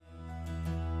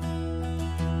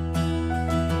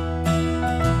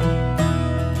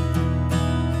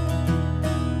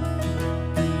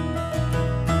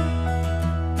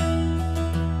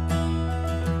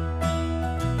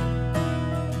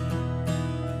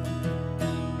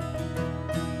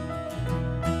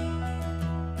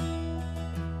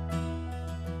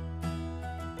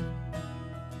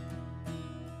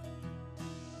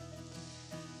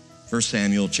1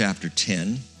 Samuel chapter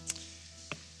 10.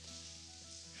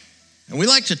 And we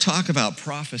like to talk about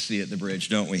prophecy at the Bridge,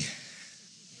 don't we?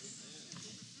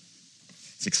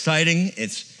 It's exciting,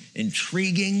 it's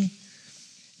intriguing,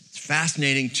 it's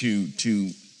fascinating to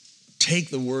take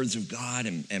the words of God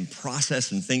and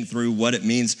process and think through what it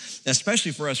means,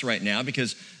 especially for us right now,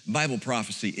 because Bible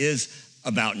prophecy is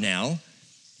about now.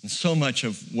 And so much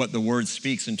of what the word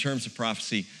speaks in terms of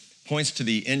prophecy points to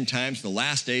the end times, the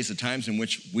last days, the times in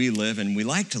which we live, and we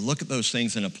like to look at those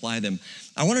things and apply them.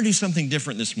 I want to do something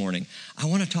different this morning. I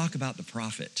want to talk about the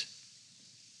prophet.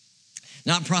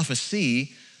 Not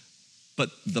prophecy, but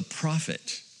the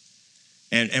prophet.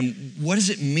 And what does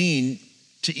it mean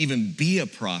to even be a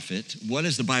prophet? What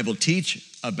does the Bible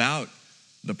teach about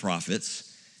the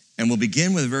prophets? And we'll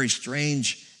begin with a very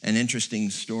strange and interesting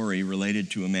story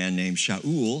related to a man named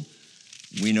Shaul.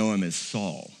 We know him as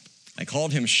Saul. I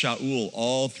called him Shaul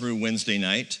all through Wednesday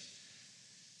night.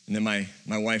 And then my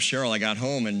wife, Cheryl, I got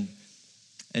home and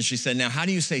she said, now, how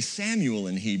do you say Samuel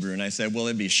in Hebrew? And I said, well,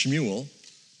 it'd be Shmuel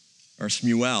or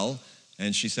Shmuel.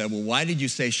 And she said, well, why did you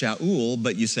say Shaul,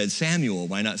 but you said Samuel?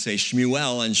 Why not say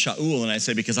Shmuel and Shaul? And I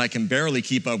said, because I can barely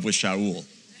keep up with Shaul.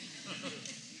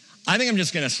 I think I'm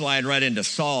just going to slide right into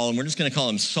Saul, and we're just going to call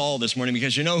him Saul this morning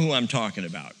because you know who I'm talking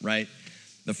about, right?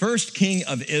 The first king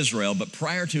of Israel, but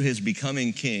prior to his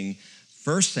becoming king,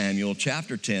 1 Samuel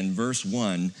chapter 10, verse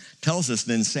 1 tells us,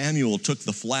 then Samuel took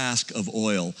the flask of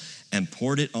oil and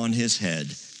poured it on his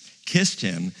head, kissed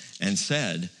him, and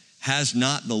said, has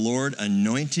not the Lord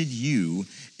anointed you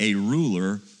a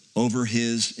ruler over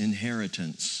his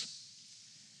inheritance?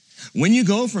 When you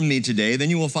go from me today, then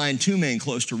you will find two men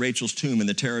close to Rachel's tomb in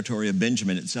the territory of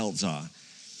Benjamin at Zelzah.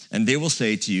 And they will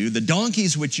say to you, the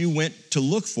donkeys which you went to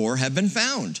look for have been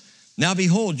found. Now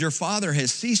behold, your father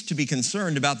has ceased to be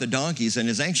concerned about the donkeys and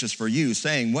is anxious for you,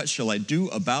 saying, what shall I do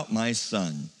about my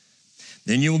son?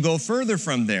 Then you will go further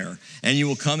from there, and you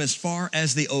will come as far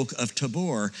as the oak of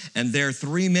Tabor, and there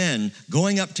 3 men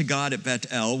going up to God at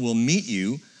Bethel will meet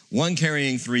you, one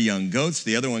carrying 3 young goats,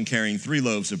 the other one carrying 3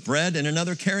 loaves of bread, and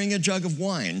another carrying a jug of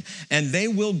wine. And they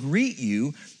will greet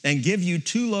you and give you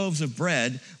 2 loaves of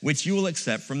bread, which you will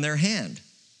accept from their hand.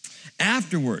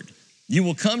 Afterward, you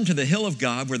will come to the hill of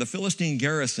God where the Philistine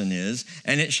garrison is,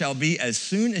 and it shall be as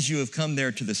soon as you have come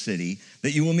there to the city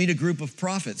that you will meet a group of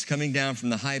prophets coming down from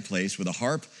the high place with a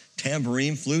harp,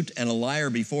 tambourine, flute, and a lyre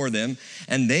before them,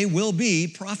 and they will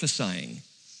be prophesying.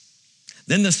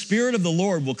 Then the Spirit of the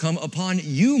Lord will come upon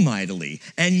you mightily,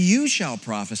 and you shall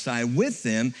prophesy with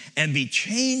them and be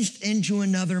changed into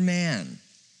another man.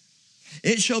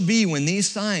 It shall be when these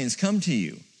signs come to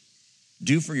you,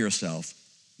 do for yourself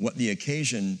what the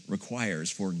occasion requires,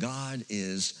 for God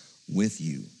is with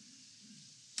you.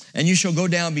 And you shall go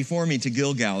down before me to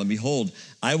Gilgal, and behold,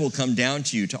 I will come down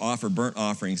to you to offer burnt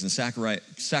offerings and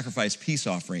sacrifice peace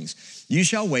offerings. You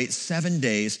shall wait 7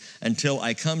 days until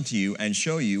I come to you and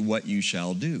show you what you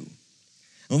shall do.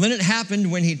 Well, then it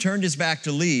happened when he turned his back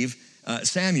to leave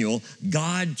Samuel,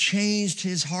 God changed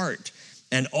his heart,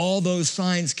 and all those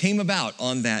signs came about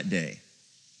on that day.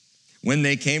 When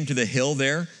they came to the hill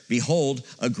there, behold,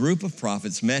 a group of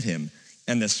prophets met him,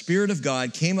 and the Spirit of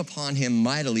God came upon him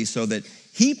mightily so that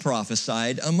he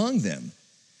prophesied among them.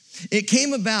 It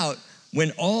came about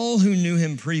when all who knew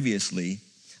him previously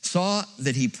saw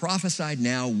that he prophesied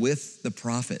now with the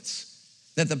prophets,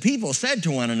 that the people said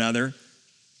to one another,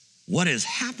 what has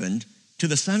happened to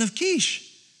the son of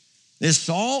Kish? Is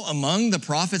Saul among the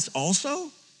prophets also?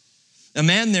 A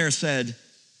man there said,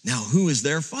 now who is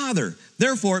their father?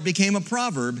 Therefore it became a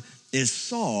proverb, is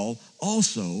Saul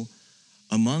also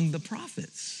among the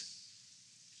prophets?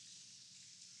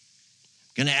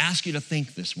 I'm going to ask you to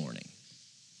think this morning.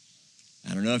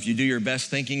 I don't know if you do your best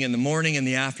thinking in the morning, in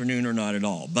the afternoon, or not at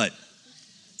all, but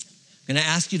I'm going to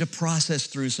ask you to process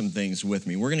through some things with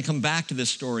me. We're going to come back to this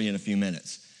story in a few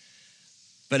minutes.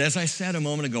 But as I said a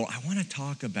moment ago, I want to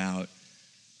talk about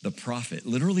the prophet,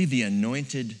 literally the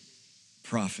anointed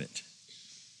prophet.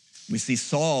 We see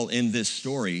Saul in this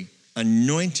story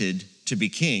anointed to be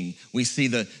king. We see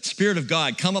the Spirit of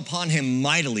God come upon him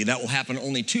mightily. That will happen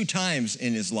only 2 times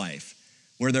in his life,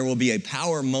 where there will be a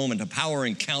power moment, a power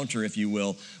encounter, if you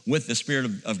will, with the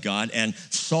Spirit of God. And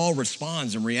Saul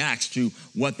responds and reacts to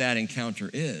what that encounter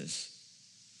is.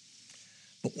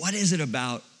 But what is it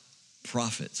about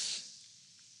prophets?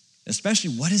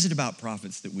 Especially, what is it about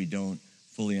prophets that we don't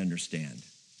fully understand?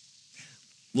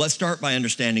 Let's start by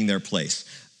understanding their place.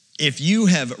 If you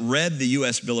have read the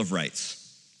U.S. Bill of Rights,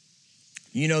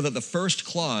 you know that the first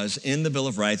clause in the Bill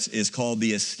of Rights is called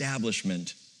the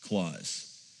Establishment Clause.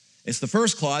 It's the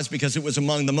first clause because it was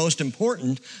among the most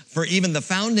important for even the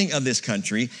founding of this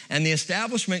country. And the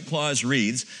establishment clause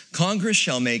reads, Congress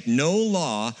shall make no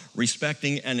law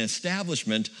respecting an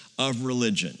establishment of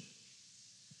religion.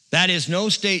 That is no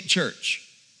state church.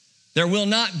 There will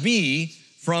not be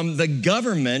from the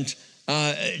government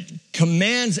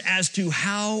commands as to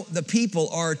how the people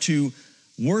are to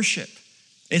worship.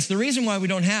 It's the reason why we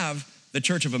don't have the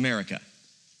Church of America.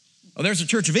 Well, there's a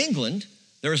Church of England.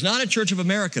 There is not a Church of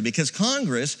America because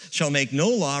Congress shall make no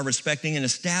law respecting an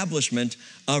establishment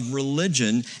of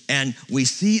religion, and we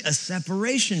see a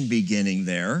separation beginning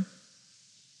there.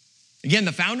 Again,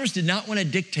 the founders did not want to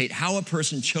dictate how a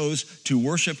person chose to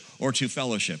worship or to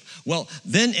fellowship. Well,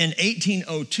 then in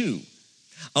 1802,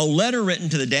 a letter written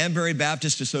to the Danbury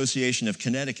Baptist Association of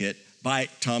Connecticut by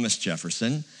Thomas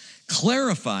Jefferson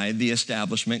clarified the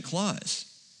Establishment Clause.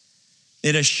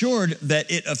 It assured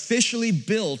that it officially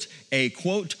built a,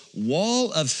 quote,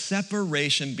 wall of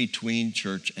separation between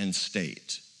church and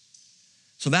state.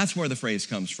 So that's where the phrase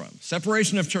comes from,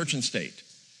 separation of church and state.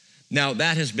 Now,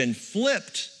 that has been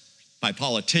flipped by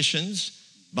politicians,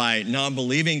 by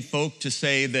non-believing folk to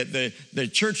say that the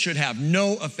church should have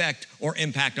no effect or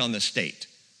impact on the state,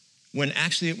 when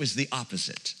actually it was the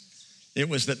opposite. It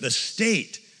was that the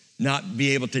state not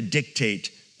be able to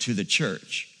dictate to the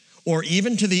church, or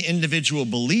even to the individual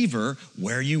believer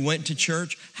where you went to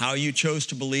church, how you chose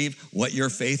to believe, what your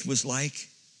faith was like.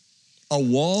 A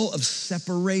wall of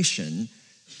separation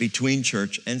between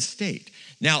church and state.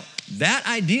 Now, that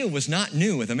idea was not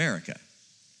new with America.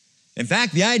 In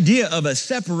fact, the idea of a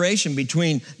separation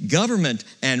between government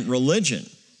and religion,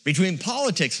 between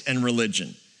politics and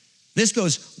religion, this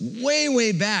goes way,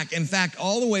 way back. In fact,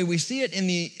 all the way we see it in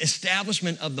the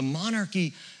establishment of the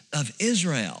monarchy of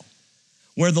Israel,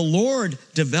 where the Lord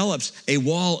develops a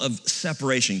wall of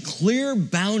separation, clear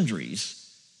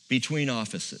boundaries between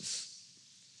offices.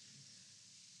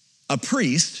 A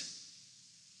priest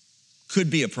could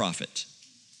be a prophet.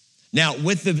 Now,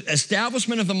 with the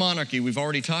establishment of the monarchy, we've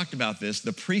already talked about this,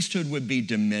 the priesthood would be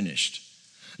diminished.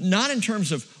 Not in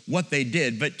terms of what they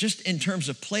did, but just in terms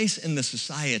of place in the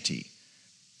society.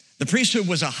 The priesthood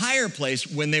was a higher place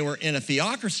when they were in a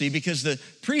theocracy because the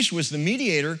priest was the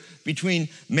mediator between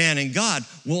man and God.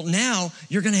 Well, now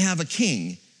you're going to have a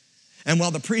king. And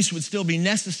while the priest would still be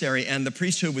necessary and the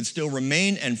priesthood would still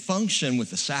remain and function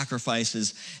with the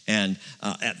sacrifices and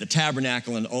at the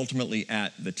tabernacle and ultimately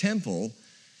at the temple,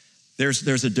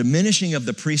 there's a diminishing of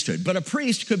the priesthood. But a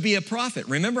priest could be a prophet.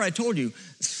 Remember I told you,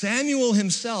 Samuel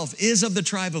himself is of the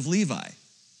tribe of Levi.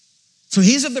 So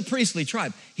he's of the priestly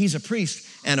tribe. He's a priest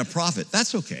and a prophet.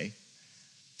 That's okay.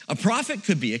 A prophet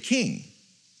could be a king.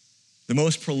 The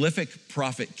most prolific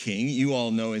prophet king, you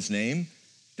all know his name,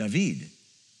 David.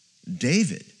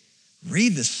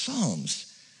 Read the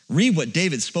Psalms. Read what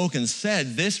David spoke and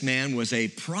said. This man was a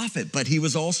prophet, but he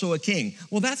was also a king.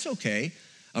 Well, that's okay.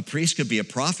 A priest could be a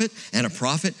prophet, and a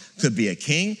prophet could be a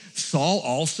king. Saul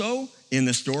also, in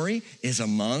the story, is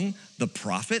among the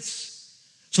prophets.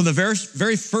 So the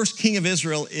very first king of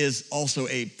Israel is also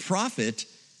a prophet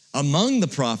among the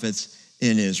prophets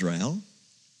in Israel.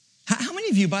 How many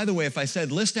of you, by the way, if I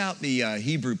said list out the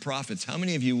Hebrew prophets, how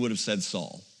many of you would have said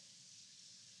Saul?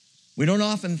 We don't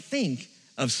often think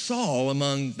of Saul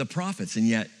among the prophets, and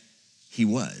yet he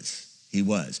was.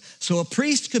 So a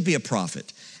priest could be a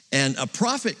prophet, and a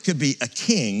prophet could be a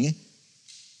king,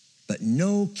 but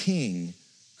no king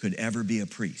could ever be a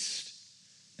priest.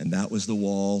 And that was the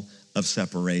wall of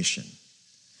separation.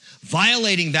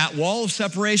 Violating that wall of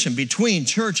separation between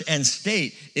church and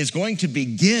state is going to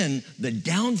begin the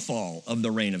downfall of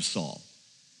the reign of Saul.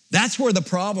 That's where the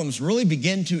problems really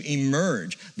begin to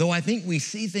emerge. Though I think we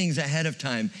see things ahead of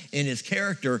time in his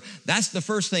character, that's the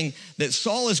first thing that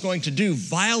Saul is going to do,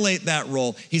 violate that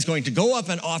role. He's going to go up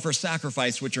and offer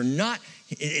sacrifice, which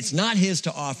it's not his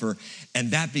to offer,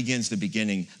 and that begins the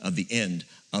beginning of the end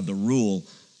of the rule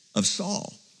of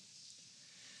Saul.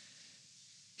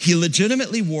 He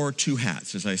legitimately wore two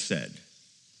hats, as I said.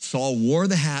 Saul wore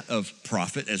the hat of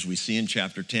prophet, as we see in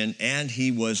chapter 10, and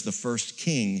he was the first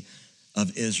king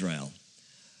of Israel.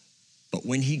 But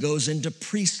when he goes into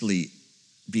priestly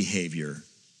behavior,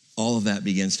 all of that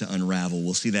begins to unravel.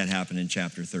 We'll see that happen in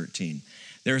chapter 13.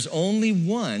 There's only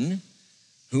one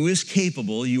who is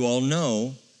capable, you all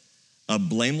know, of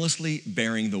blamelessly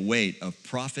bearing the weight of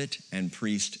prophet and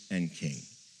priest and king,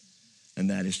 and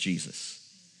that is Jesus.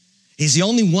 He's the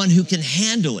only one who can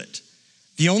handle it.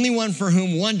 The only one for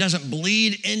whom one doesn't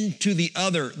bleed into the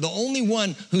other. The only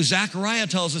one who Zechariah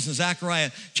tells us in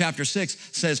Zechariah chapter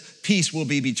 6 says peace will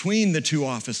be between the two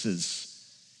offices.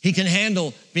 He can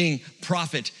handle being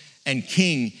prophet and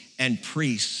king and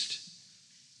priest.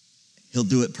 he'll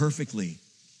do it perfectly.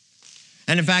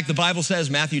 And in fact, the Bible says,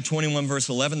 Matthew 21, verse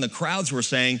 11, the crowds were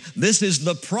saying, this is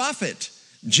the prophet,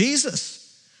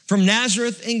 Jesus, from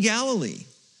Nazareth in Galilee.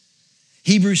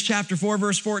 Hebrews chapter 4,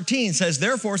 verse 14 says,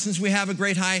 therefore, since we have a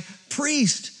great high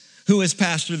priest who has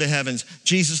passed through the heavens,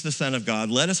 Jesus, the Son of God,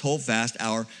 let us hold fast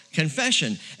our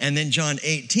confession. And then John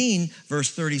 18,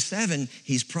 verse 37,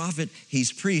 he's prophet,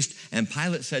 he's priest. And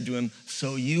Pilate said to him,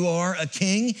 so you are a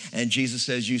king? And Jesus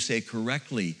says, you say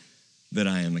correctly that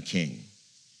I am a king.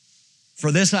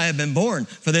 For this I have been born,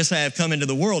 for this I have come into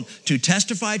the world, to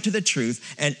testify to the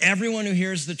truth, and everyone who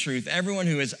hears the truth, everyone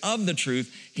who is of the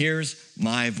truth, hears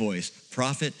my voice,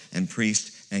 prophet and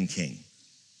priest and king.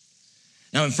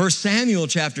 Now in 1 Samuel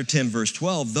chapter 10, verse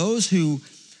 12, those who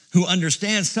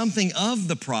understand something of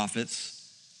the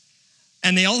prophets,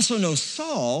 and they also know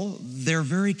Saul, they're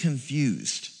very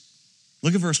confused.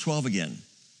 Look at verse 12 again.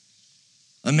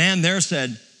 A man there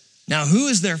said, now who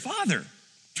is their father?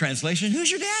 Translation,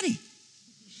 who's your daddy?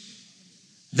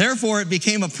 Therefore, it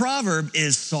became a proverb,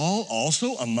 is Saul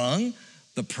also among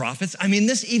the prophets? I mean,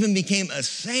 this even became a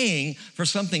saying for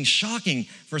something shocking,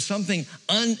 for something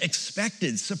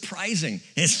unexpected, surprising.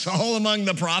 Is Saul among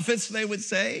the prophets, they would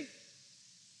say?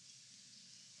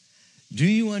 Do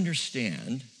you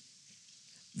understand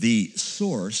the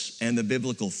source and the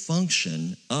biblical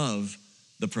function of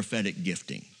the prophetic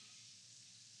gifting?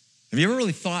 Have you ever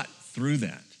really thought through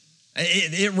that?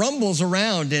 It rumbles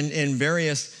around in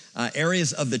various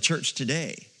areas of the church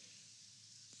today.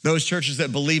 Those churches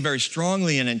that believe very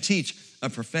strongly in and teach a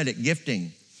prophetic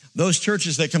gifting. Those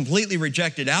churches that completely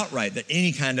rejected outright that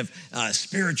any kind of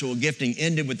spiritual gifting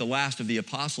ended with the last of the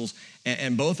apostles,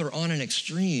 and both are on an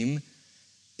extreme.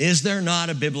 Is there not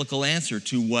a biblical answer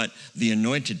to what the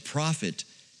anointed prophet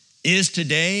is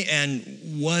today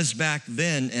and was back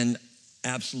then? And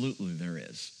absolutely there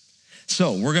is.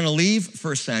 So we're going to leave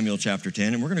 1 Samuel chapter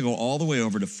 10, and we're going to go all the way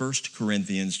over to 1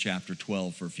 Corinthians chapter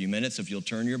 12 for a few minutes. If you'll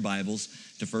turn your Bibles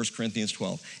to 1 Corinthians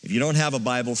 12. If you don't have a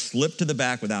Bible, slip to the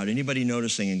back without anybody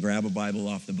noticing and grab a Bible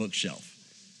off the bookshelf.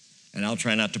 And I'll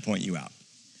try not to point you out.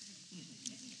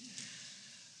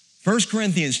 1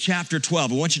 Corinthians chapter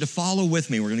 12. I want you to follow with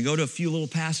me. We're going to go to a few little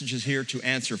passages here to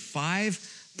answer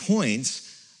 5 points.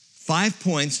 5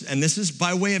 points, and this is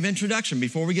by way of introduction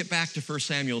before we get back to 1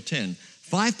 Samuel 10.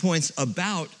 5 points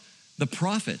about the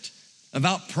prophet,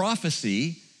 about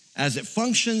prophecy as it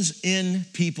functions in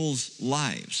people's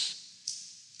lives.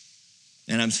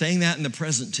 And I'm saying that in the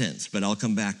present tense, but I'll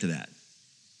come back to that.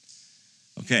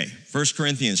 Okay, 1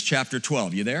 Corinthians chapter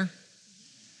 12, you there?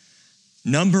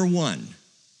 Number 1,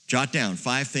 jot down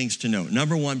 5 things to note.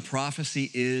 Number 1, prophecy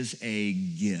is a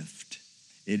gift.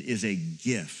 It is a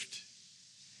gift.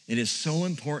 It is so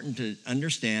important to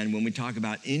understand when we talk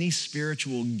about any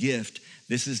spiritual gift,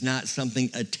 this is not something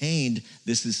attained,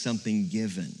 this is something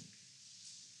given.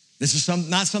 This is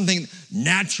not something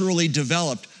naturally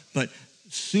developed, but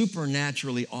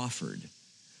supernaturally offered.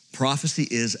 Prophecy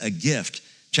is a gift.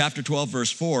 Chapter 12,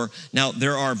 verse 4, now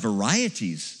there are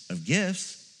varieties of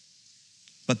gifts,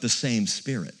 but the same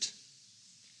Spirit.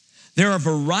 There are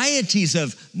varieties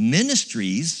of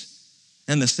ministries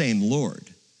and the same Lord.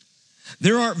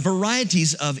 There are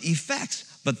varieties of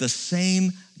effects, but the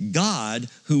same God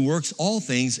who works all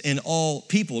things in all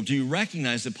people. Do you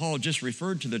recognize that Paul just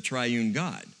referred to the triune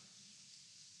God?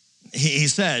 He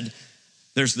said,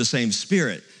 there's the same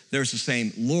Spirit, there's the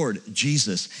same Lord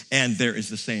Jesus, and there is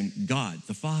the same God,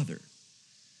 the Father.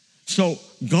 So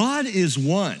God is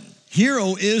one. Hear,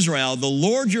 O Israel, the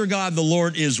Lord your God, the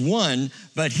Lord is one,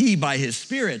 but he by his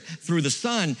Spirit through the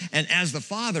Son, and as the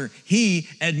Father, he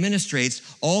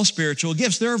administrates all spiritual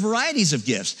gifts. There are varieties of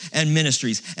gifts and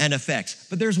ministries and effects,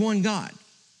 but there's one God.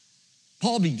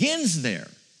 Paul begins there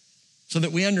so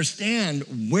that we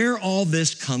understand where all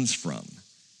this comes from.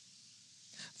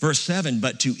 Verse 7,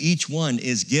 but to each one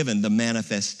is given the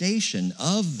manifestation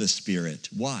of the Spirit.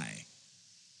 Why?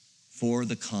 For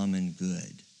the common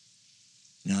good.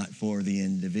 Not for the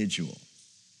individual.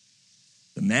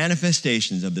 The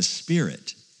manifestations of the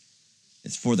Spirit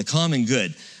is for the common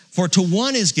good. For to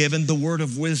one is given the word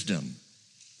of wisdom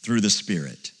through the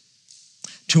Spirit.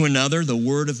 To another, the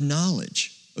word of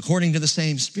knowledge, according to the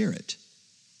same Spirit.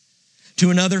 To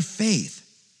another, faith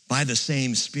by the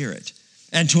same Spirit.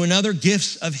 And to another,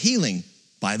 gifts of healing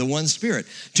by the one Spirit.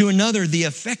 To another, the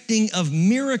effecting of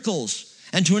miracles.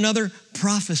 And to another,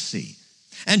 prophecy.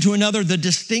 And to another, the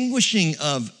distinguishing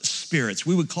of spirits.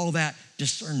 We would call that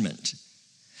discernment.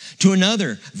 To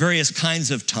another, various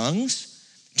kinds of tongues.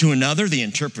 To another, the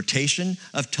interpretation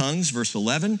of tongues, verse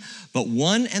 11. But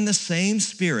one and the same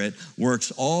Spirit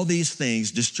works all these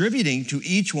things, distributing to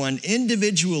each one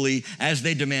individually as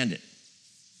they demand it.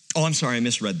 Oh, I'm sorry, I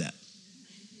misread that.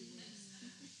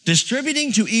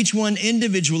 Distributing to each one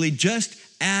individually just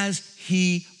as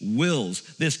he wills.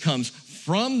 This comes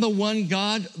from the one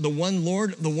God, the one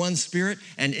Lord, the one Spirit,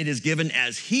 and it is given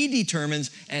as he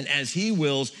determines and as he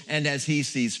wills and as he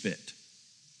sees fit.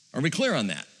 Are we clear on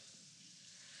that?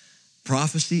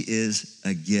 Prophecy is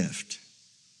a gift.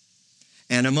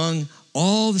 And among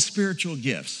all the spiritual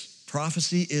gifts,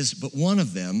 prophecy is but one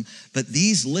of them, but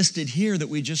these listed here that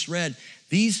we just read,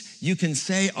 these you can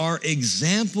say are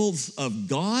examples of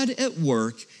God at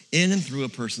work in and through a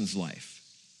person's life.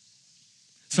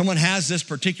 Someone has this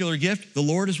particular gift, the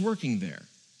Lord is working there.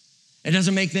 It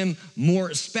doesn't make them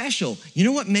more special. You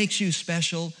know what makes you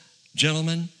special,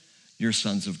 gentlemen? You're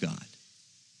sons of God.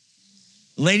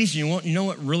 Ladies, you know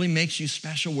what really makes you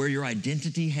special, where your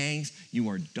identity hangs? You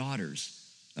are daughters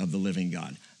of the living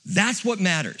God. That's what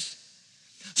matters.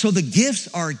 So the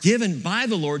gifts are given by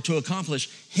the Lord to accomplish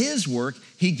his work.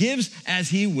 He gives as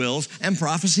he wills, and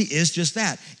prophecy is just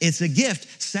that. It's a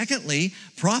gift. Secondly,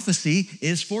 prophecy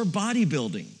is for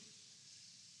bodybuilding.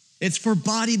 It's for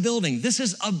bodybuilding. This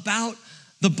is about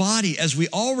the body, as we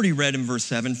already read in verse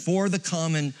 7, for the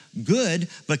common good,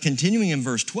 but continuing in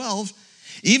verse 12,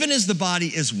 even as the body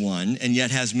is one and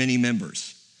yet has many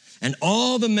members, and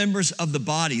all the members of the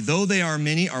body, though they are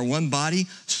many, are one body,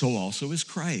 so also is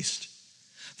Christ.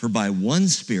 For by one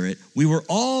Spirit, we were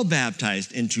all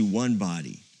baptized into one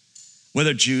body,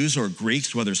 whether Jews or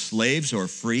Greeks, whether slaves or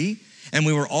free, and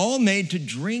we were all made to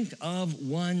drink of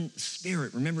one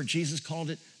Spirit. Remember, Jesus called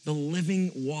it the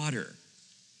living water.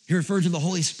 He referred to the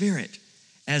Holy Spirit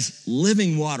as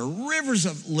living water, rivers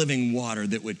of living water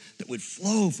that would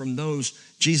flow from those,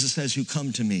 Jesus says, who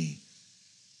come to me.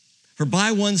 For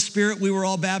by one Spirit we were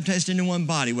all baptized into one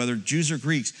body, whether Jews or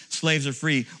Greeks, slaves or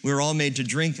free, we were all made to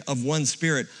drink of one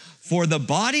Spirit. For the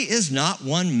body is not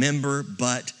one member,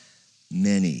 but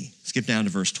many. Skip down to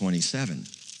verse 27.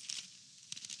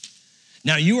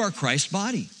 Now you are Christ's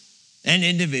body, and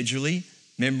individually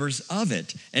members of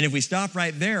it. And if we stop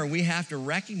right there, we have to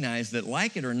recognize that,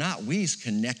 like it or not, we's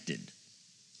connected.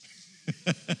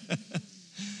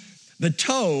 The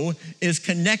toe is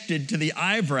connected to the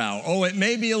eyebrow. Oh, it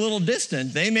may be a little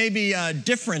distant. They may be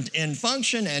different in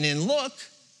function and in look,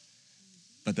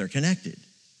 but they're connected.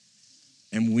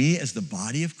 And we, as the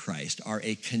body of Christ, are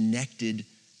a connected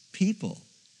people,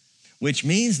 which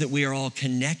means that we are all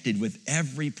connected with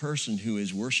every person who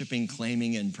is worshiping,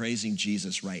 claiming, and praising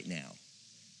Jesus right now.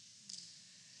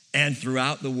 And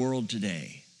throughout the world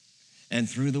today, and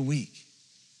through the week.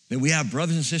 That we have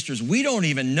brothers and sisters we don't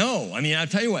even know. I mean, I'll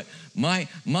tell you what, my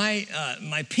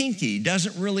pinky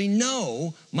doesn't really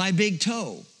know my big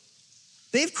toe.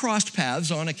 They've crossed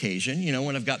paths on occasion,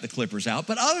 when I've got the clippers out,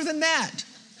 but other than that,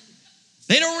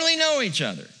 they don't really know each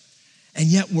other. And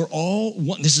yet we're all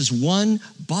one. This is one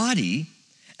body.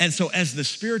 And so as the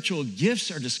spiritual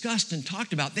gifts are discussed and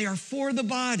talked about, they are for the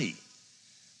body.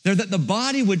 They're that the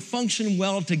body would function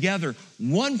well together.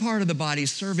 One part of the body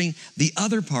serving the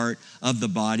other part of the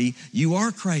body. You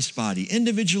are Christ's body,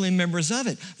 individually members of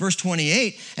it. Verse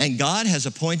 28, and God has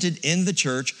appointed in the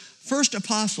church first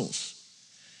apostles,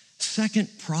 second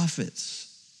prophets,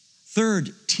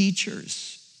 third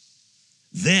teachers.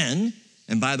 Then,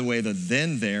 and by the way, the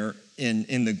then there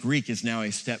in the Greek is now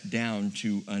a step down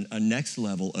to a next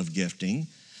level of gifting.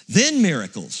 Then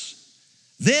miracles.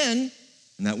 Then,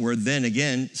 and that word then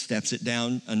again steps it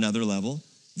down another level.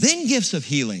 Then gifts of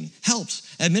healing,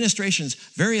 helps, administrations,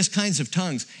 various kinds of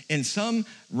tongues. In some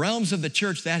realms of the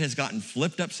church, that has gotten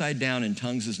flipped upside down and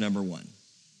tongues is number one.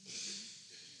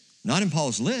 Not in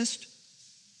Paul's list.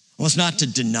 Well, it's not to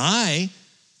deny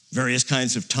various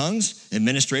kinds of tongues,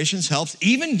 administrations, helps,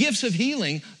 even gifts of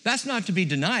healing. That's not to be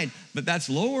denied, but that's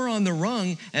lower on the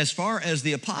rung as far as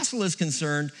the apostle is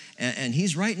concerned, and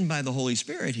he's writing by the Holy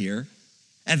Spirit here.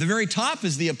 At the very top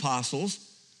is the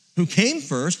apostles who came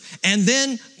first, and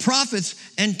then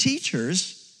prophets and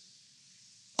teachers.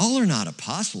 All are not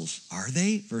apostles, are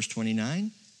they? Verse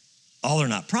 29. All are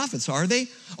not prophets, are they?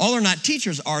 All are not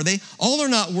teachers, are they? All are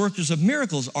not workers of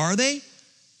miracles, are they?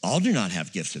 All do not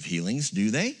have gifts of healings,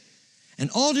 do they? And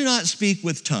all do not speak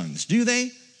with tongues, do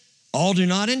they? All do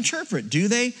not interpret, do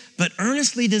they? But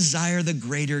earnestly desire the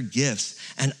greater gifts.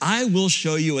 And I will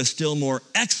show you a still more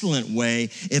excellent way.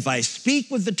 If I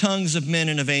speak with the tongues of men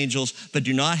and of angels, but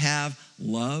do not have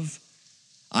love,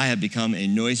 I have become a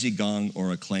noisy gong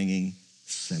or a clanging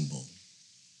cymbal.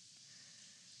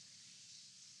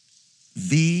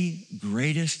 The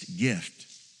greatest gift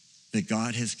that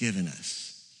God has given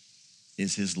us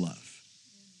is his love.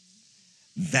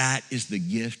 That is the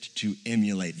gift to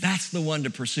emulate. That's the one to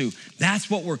pursue. That's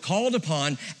what we're called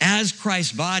upon as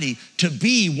Christ's body, to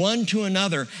be one to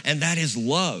another, and that is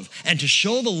love, and to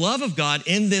show the love of God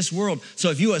in this world. So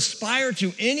if you aspire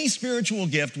to any spiritual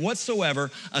gift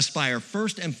whatsoever, aspire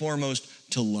first and foremost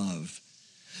to love.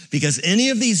 Because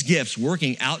any of these gifts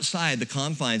working outside the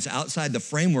confines, outside the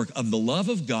framework of the love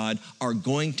of God are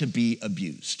going to be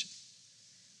abused.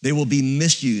 They will be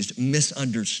misused,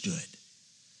 misunderstood.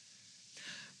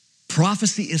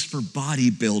 Prophecy is for body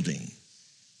building.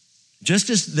 Just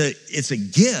as it's a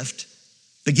gift,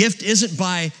 the gift isn't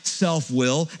by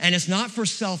self-will, and it's not for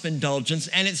self-indulgence,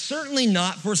 and it's certainly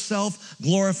not for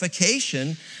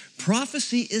self-glorification.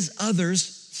 Prophecy is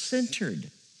others-centered.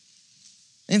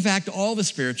 In fact, all the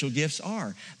spiritual gifts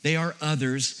are. They are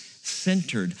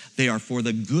others-centered. They are for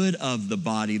the good of the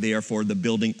body. They are for the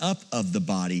building up of the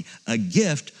body. A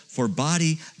gift for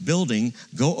body building.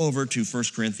 Go over to 1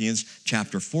 Corinthians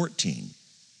chapter 14.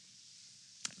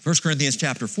 1 Corinthians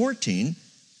chapter 14,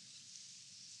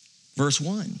 verse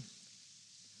 1.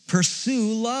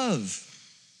 Pursue love.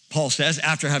 Paul says,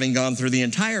 after having gone through the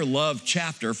entire love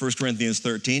chapter, 1 Corinthians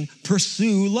 13,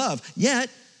 pursue love. Yet,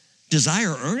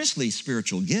 desire earnestly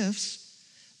spiritual gifts,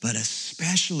 but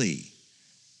especially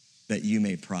that you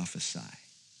may prophesy.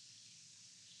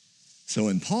 So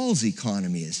in Paul's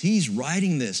economy, as he's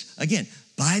writing this, again,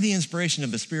 by the inspiration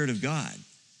of the Spirit of God,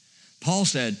 Paul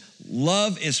said,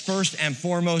 love is first and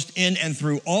foremost in and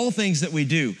through all things that we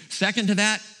do. Second to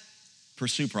that,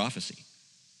 pursue prophecy.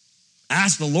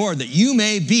 Ask the Lord that you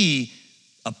may be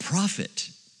a prophet.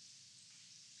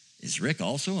 Is Rick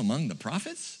also among the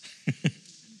prophets?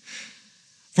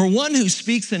 For one who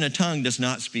speaks in a tongue does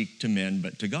not speak to men,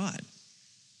 but to God.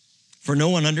 For no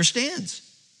one understands,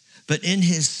 but in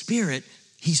his spirit,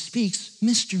 he speaks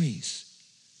mysteries.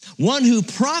 One who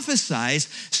prophesies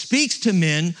speaks to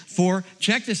men for,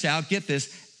 check this out, get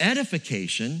this,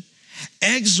 edification,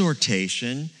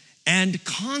 exhortation, and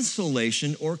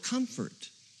consolation or comfort.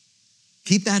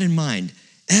 Keep that in mind.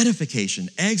 Edification,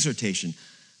 exhortation,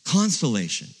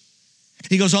 consolation.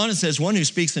 He goes on and says, one who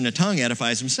speaks in a tongue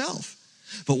edifies himself,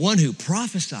 but one who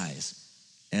prophesies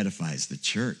edifies the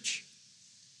church.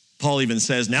 Paul even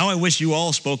says, now I wish you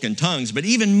all spoke in tongues, but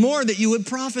even more that you would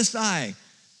prophesy.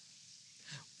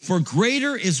 For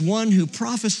greater is one who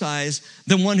prophesies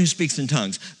than one who speaks in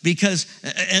tongues, because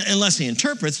unless he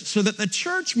interprets, so that the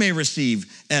church may receive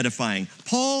edifying.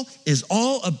 Paul is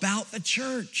all about the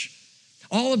church,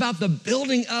 all about the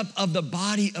building up of the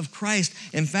body of Christ.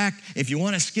 In fact, if you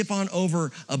want to skip on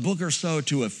over a book or so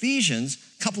to Ephesians,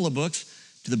 a couple of books,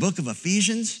 to the book of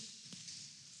Ephesians,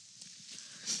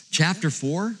 chapter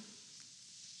 4,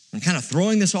 I'm kind of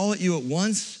throwing this all at you at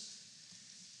once.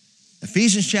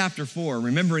 Ephesians chapter 4,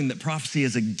 remembering that prophecy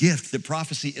is a gift, that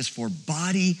prophecy is for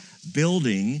body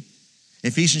building.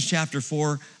 Ephesians chapter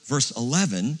 4, verse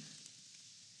 11.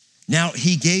 Now,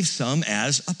 he gave some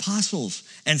as apostles,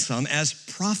 and some as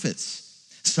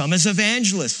prophets, some as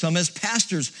evangelists, some as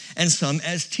pastors, and some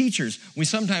as teachers. We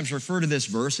sometimes refer to this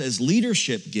verse as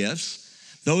leadership gifts,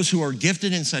 those who are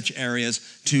gifted in such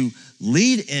areas to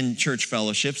lead in church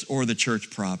fellowships or the church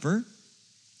proper.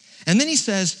 And then he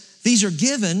says, these are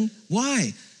given,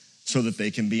 why? So that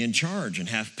they can be in charge and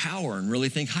have power and really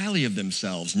think highly of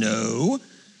themselves. No,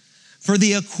 for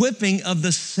the equipping of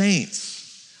the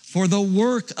saints, for the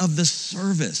work of the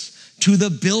service, to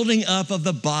the building up of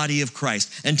the body of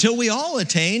Christ, until we all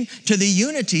attain to the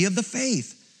unity of the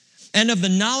faith and of the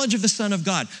knowledge of the Son of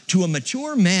God, to a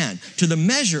mature man, to the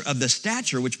measure of the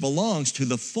stature which belongs to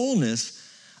the fullness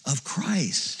of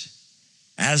Christ.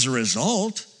 As a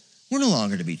result, we're no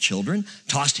longer to be children,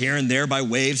 tossed here and there by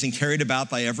waves and carried about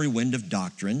by every wind of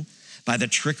doctrine, by the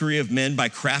trickery of men, by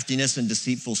craftiness and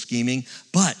deceitful scheming.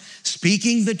 But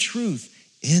speaking the truth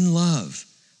in love,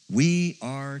 we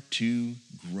are to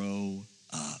grow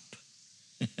up.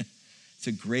 It's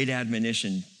a great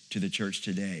admonition to the church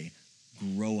today.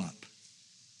 Grow up.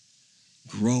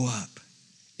 Grow up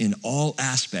in all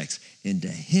aspects into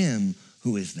him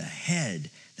who is the head,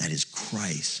 that is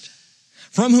Christ,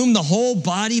 from whom the whole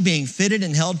body being fitted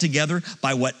and held together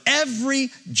by what every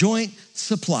joint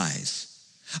supplies,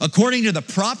 according to the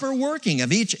proper working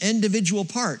of each individual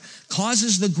part,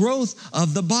 causes the growth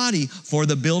of the body for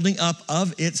the building up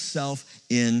of itself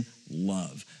in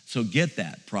love. So get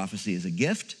that. Prophecy is a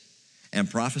gift, and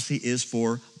prophecy is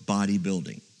for body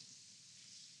building.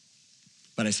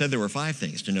 But I said there were 5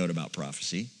 things to note about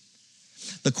prophecy.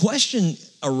 The question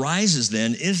arises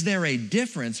then, is there a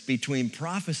difference between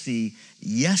prophecy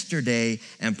yesterday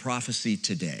and prophecy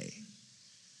today?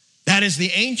 That is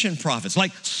the ancient prophets,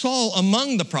 like Saul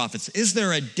among the prophets. Is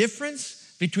there a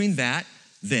difference between that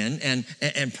then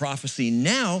and prophecy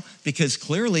now, because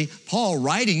clearly Paul,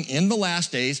 writing in the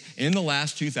last days, in the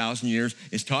last 2,000 years,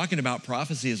 is talking about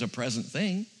prophecy as a present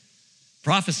thing.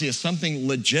 Prophecy is something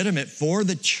legitimate for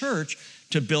the church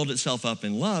to build itself up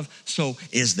in love. So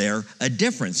is there a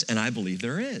difference? And I believe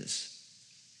there is.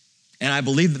 And I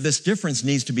believe that this difference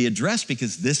needs to be addressed,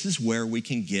 because this is where we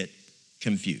can get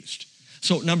confused.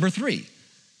 So number 3,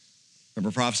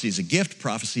 remember, prophecy is a gift.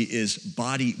 Prophecy is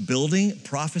body building.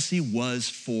 Prophecy was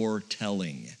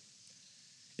foretelling.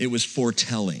 It was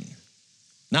foretelling.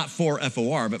 Not for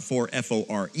F-O-R, but for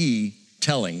F-O-R-E,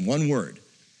 telling, one word.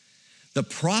 The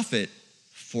prophet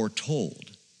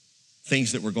foretold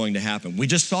things that were going to happen. We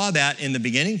just saw that in the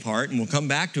beginning part, and we'll come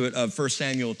back to it of 1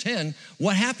 Samuel 10.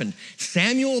 What happened?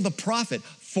 Samuel the prophet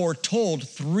foretold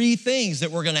 3 things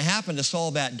that were going to happen to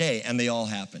Saul that day, and they all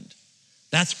happened.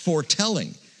 That's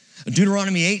foretelling.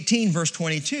 Deuteronomy 18, verse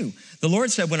 22, the Lord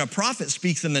said, when a prophet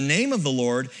speaks in the name of the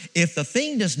Lord, if the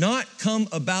thing does not come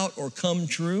about or come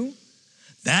true,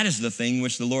 that is the thing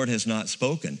which the Lord has not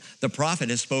spoken. The prophet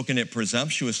has spoken it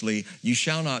presumptuously. You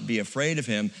shall not be afraid of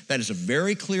him. That is a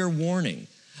very clear warning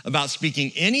about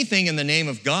speaking anything in the name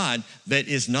of God that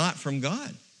is not from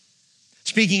God.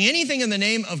 Speaking anything in the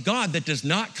name of God that does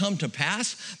not come to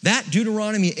pass, that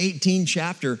Deuteronomy 18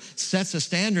 chapter sets a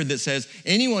standard that says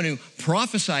anyone who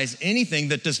prophesies anything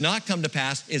that does not come to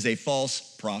pass is a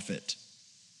false prophet.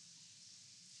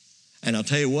 And I'll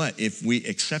tell you what, if we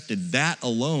accepted that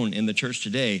alone in the church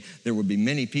today, there would be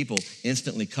many people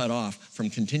instantly cut off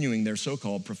from continuing their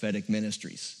so-called prophetic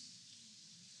ministries.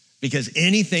 Because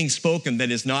anything spoken that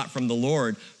is not from the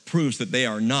Lord proves that they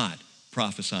are not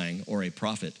prophesying or a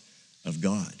prophet of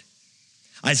God.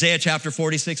 Isaiah chapter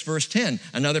 46, verse 10,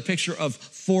 another picture of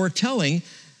foretelling,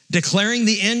 declaring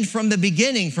the end from the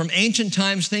beginning, from ancient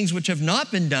times, things which have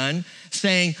not been done,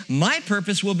 saying, my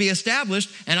purpose will be established,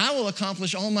 and I will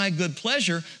accomplish all my good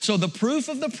pleasure. So the proof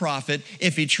of the prophet,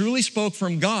 if he truly spoke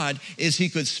from God, is he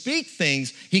could speak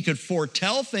things, he could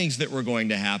foretell things that were going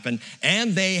to happen,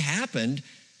 and they happened.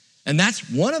 And that's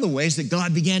one of the ways that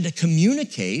God began to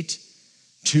communicate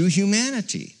to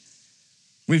humanity.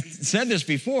 We've said this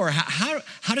before.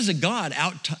 How does a God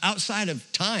outside of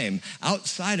time,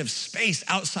 outside of space,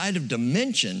 outside of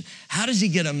dimension, how does he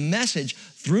get a message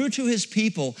through to his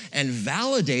people and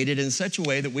validate it in such a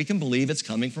way that we can believe it's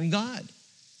coming from God?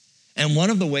 And one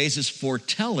of the ways is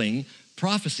foretelling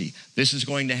prophecy. This is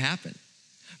going to happen.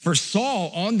 For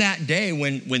Saul, on that day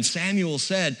when Samuel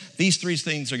said, these 3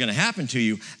 things are going to happen to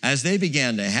you, as they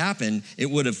began to happen, it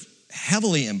would have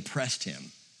heavily impressed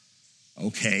him.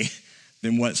 Okay,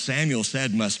 then what Samuel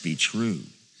said must be true.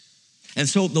 And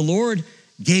so the Lord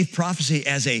gave prophecy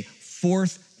as a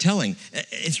foretelling.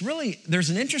 It's really, there's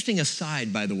an interesting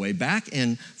aside, by the way, back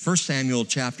in 1 Samuel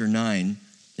chapter 9.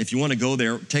 If you want to go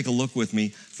there, take a look with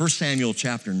me. 1 Samuel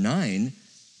chapter 9.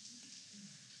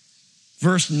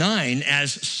 Verse 9,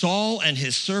 as Saul and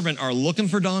his servant are looking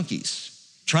for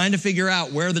donkeys, trying to figure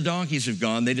out where the donkeys have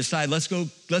gone, they decide, let's go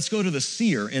to the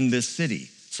seer in this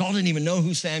city. Saul didn't even know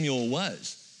who Samuel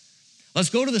was. Let's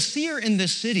go to the seer in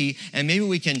this city, and maybe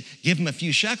we can give him a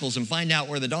few shekels and find out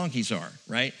where the donkeys are,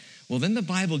 right? Well, then the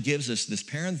Bible gives us this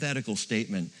parenthetical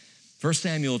statement, 1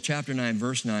 Samuel chapter 9,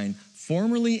 verse 9,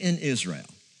 formerly in Israel,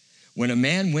 when a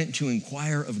man went to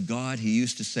inquire of God, he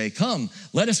used to say, come,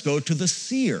 let us go to the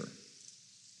seer.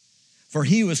 For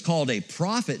he who was called a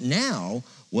prophet now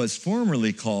was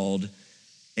formerly called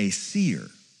a seer.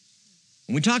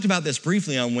 And we talked about this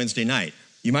briefly on Wednesday night.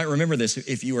 You might remember this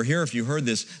if you were here, if you heard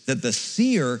this, that the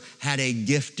seer had a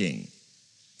gifting.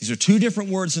 These are 2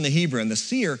 different words in the Hebrew, and the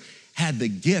seer had the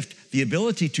gift, the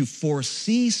ability to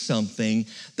foresee something.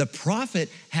 The prophet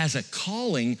has a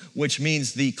calling, which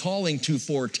means the calling to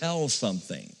foretell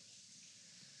something.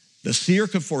 The seer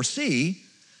could foresee,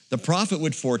 the prophet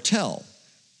would foretell.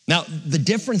 Now, the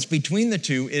difference between the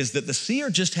 2 is that the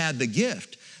seer just had the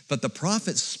gift, but the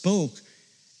prophet spoke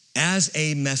as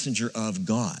a messenger of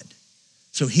God.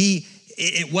 So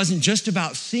it wasn't just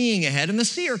about seeing ahead, and the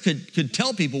seer could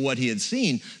tell people what he had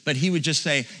seen, but he would just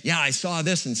say, yeah, I saw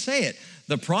this, and say it.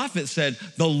 The prophet said,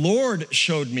 the Lord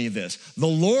showed me this. The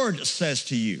Lord says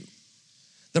to you.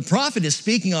 The prophet is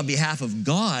speaking on behalf of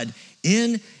God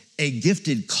in a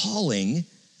gifted calling,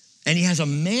 and he has a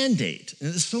mandate.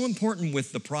 And it's so important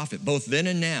with the prophet, both then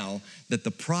and now, that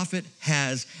the prophet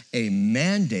has a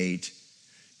mandate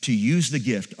to use the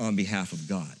gift on behalf of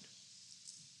God.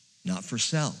 Not for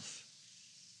self,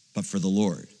 but for the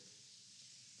Lord.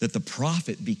 That the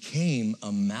prophet became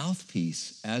a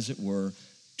mouthpiece, as it were,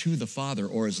 to the Father,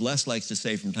 or as Les likes to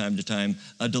say from time to time,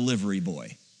 a delivery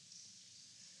boy.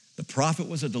 The prophet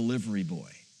was a delivery boy.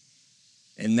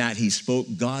 in that he spoke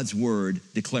God's word,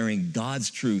 declaring God's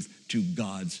truth to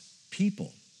God's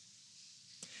people.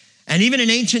 And even in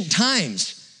ancient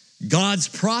times, God's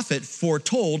prophet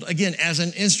foretold, again, as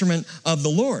an instrument of the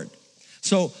Lord.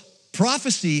 So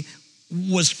prophecy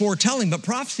was foretelling, but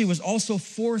prophecy was also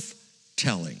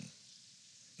forthtelling,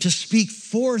 to speak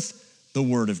forth the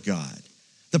word of God.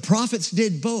 The prophets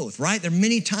did both, right? There are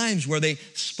many times where they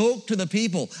spoke to the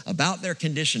people about their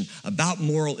condition, about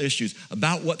moral issues,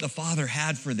 about what the Father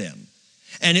had for them.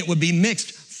 And it would be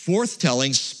mixed,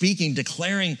 forthtelling, speaking,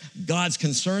 declaring God's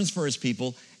concerns for his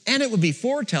people, and it would be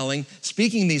foretelling,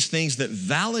 speaking these things that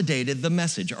validated the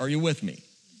message. Are you with me?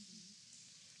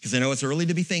 Because I know it's early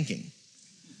to be thinking.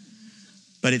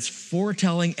 But it's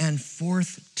foretelling and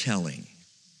forthtelling.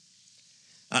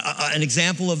 An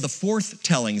example of the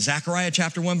forthtelling, Zechariah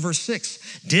chapter 1, verse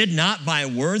 6. Did not my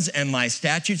words and my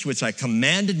statutes, which I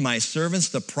commanded my servants,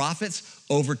 the prophets,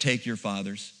 overtake your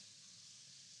fathers?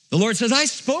 The Lord says, I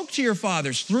spoke to your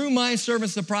fathers through my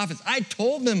servants, the prophets. I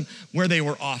told them where they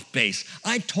were off base.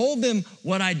 I told them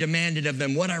what I demanded of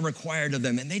them, what I required of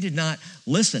them, and they did not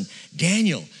listen.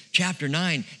 Daniel chapter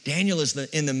 9, Daniel is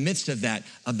in the midst of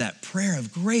that prayer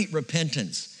of great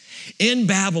repentance. In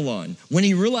Babylon, when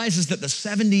he realizes that the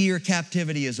 70-year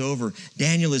captivity is over,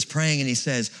 Daniel is praying and he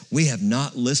says, we have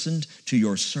not listened to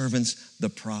your servants, the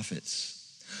prophets,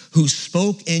 who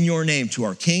spoke in your name to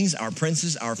our kings, our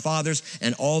princes, our fathers,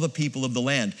 and all the people of the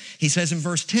land. He says in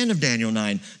verse 10 of Daniel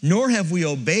 9, nor have we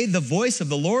obeyed the voice of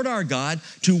the Lord our God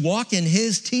to walk in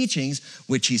his teachings,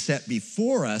 which he set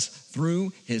before us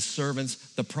through his servants,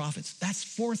 the prophets. That's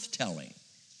forthtelling.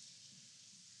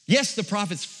 Yes, the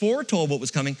prophets foretold what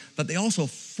was coming, but they also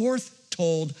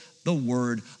foretold the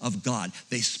word of God.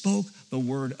 They spoke the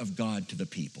word of God to the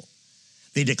people.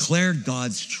 They declared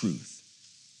God's truth.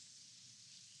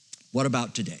 What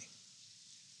about today?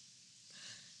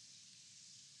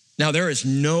 Now, there is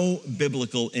no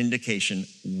biblical indication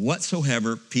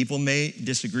whatsoever. People may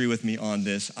disagree with me on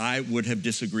this. I would have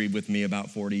disagreed with me about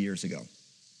 40 years ago.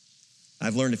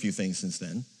 I've learned a few things since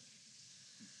then.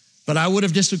 But I would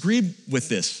have disagreed with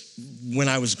this when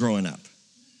I was growing up.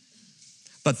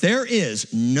 But there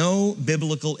is no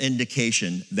biblical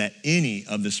indication that any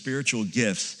of the spiritual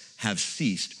gifts have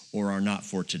ceased or are not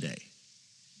for today.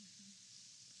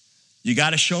 You got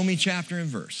to show me chapter and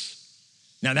verse.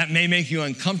 Now, that may make you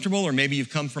uncomfortable, or maybe you've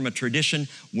come from a tradition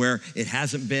where it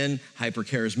hasn't been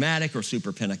hyper-charismatic or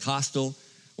super Pentecostal,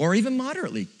 or even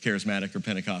moderately charismatic or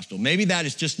Pentecostal. Maybe that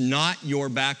is just not your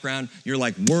background. You're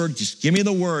like, word, just give me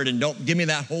the word and don't give me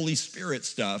that Holy Spirit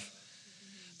stuff.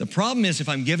 The problem is if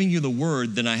I'm giving you the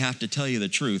word, then I have to tell you the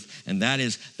truth, and that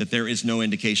is that there is no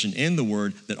indication in the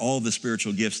word that all the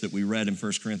spiritual gifts that we read in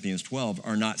 1 Corinthians 12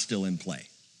 are not still in play.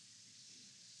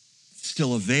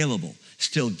 Still available,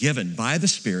 still given by the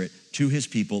Spirit to his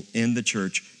people in the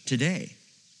church today.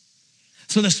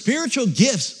 So the spiritual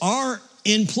gifts are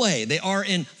in play. They are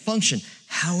in function.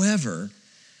 However,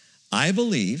 I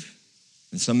believe,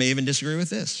 and some may even disagree with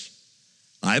this,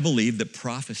 I believe that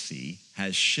prophecy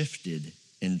has shifted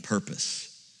in purpose.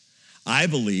 I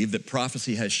believe that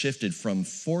prophecy has shifted from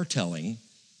foretelling,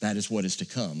 that is what is to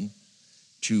come,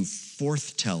 to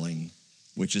forthtelling,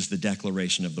 which is the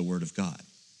declaration of the word of God.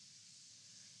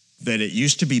 That it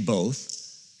used to be both,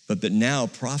 but that now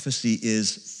prophecy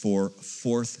is for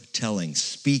forthtelling,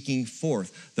 speaking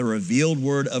forth the revealed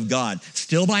word of God,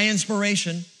 still by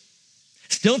inspiration,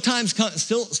 still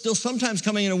sometimes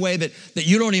coming in a way that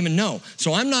you don't even know.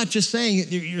 So I'm not just saying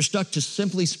you're stuck to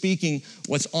simply speaking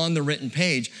what's on the written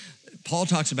page. Paul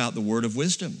talks about the word of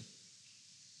wisdom.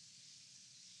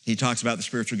 He talks about the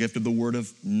spiritual gift of the word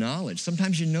of knowledge.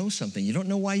 Sometimes you know something. You don't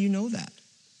know why you know that.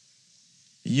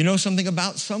 You know something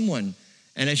about someone,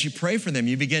 and as you pray for them,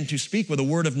 you begin to speak with a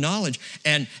word of knowledge,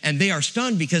 and they are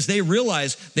stunned because they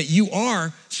realize that you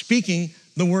are speaking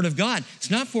the word of God.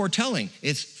 It's not foretelling,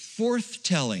 it's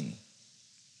forthtelling.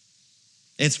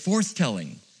 It's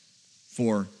forthtelling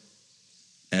for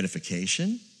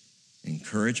edification,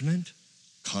 encouragement,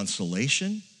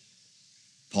 consolation.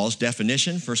 Paul's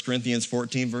definition, 1 Corinthians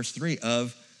 14, verse 3,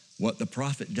 of what the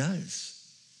prophet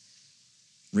does.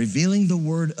 Revealing the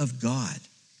word of God.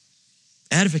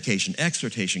 Edification,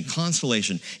 exhortation,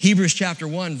 consolation. Hebrews chapter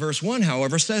 1, verse 1,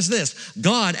 however, says this: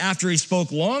 God, after he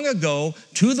spoke long ago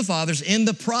to the fathers in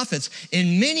the prophets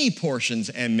in many portions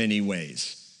and many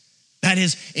ways, that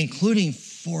is, including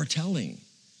foretelling,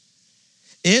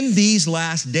 in these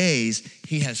last days,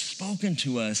 he has spoken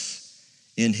to us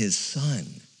in his Son.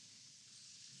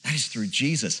 That is through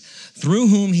Jesus, through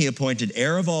whom he appointed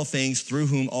heir of all things, through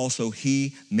whom also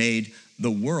he made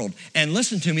the world. And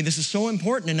listen to me, this is so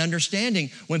important in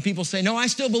understanding when people say, no, I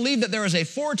still believe that there is a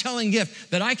foretelling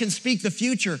gift, that I can speak the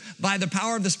future by the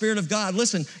power of the Spirit of God.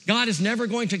 Listen, God is never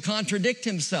going to contradict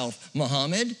himself,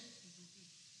 Muhammad.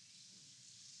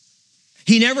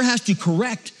 He never has to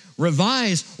correct,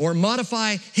 revise, or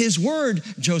modify his word,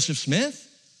 Joseph Smith.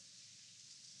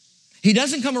 He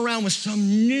doesn't come around with some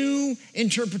new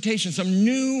interpretation, some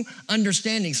new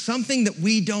understanding, something that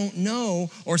we don't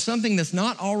know or something that's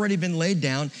not already been laid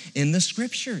down in the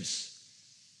scriptures.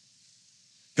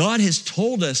 God has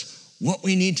told us what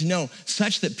we need to know,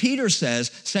 such that Peter says,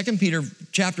 2 Peter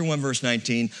chapter 1, verse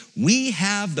 19, we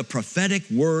have the prophetic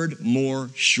word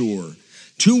more sure,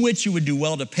 to which you would do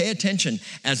well to pay attention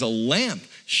as a lamp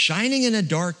shining in a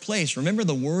dark place. Remember,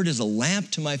 the word is a lamp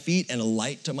to my feet and a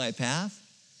light to my path.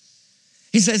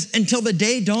 He says, until the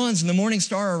day dawns and the morning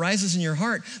star arises in your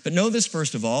heart. But know this,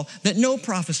 first of all, that no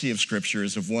prophecy of Scripture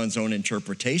is of one's own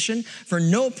interpretation, for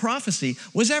no prophecy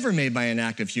was ever made by an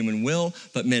act of human will,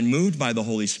 but men moved by the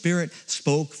Holy Spirit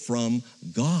spoke from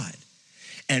God.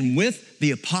 And with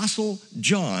the Apostle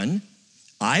John,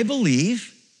 I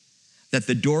believe that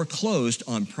the door closed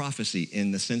on prophecy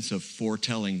in the sense of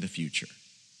foretelling the future.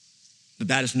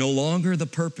 That is no longer the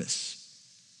purpose.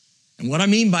 And what I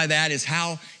mean by that is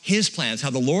how his plans,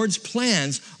 how the Lord's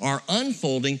plans are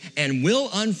unfolding and will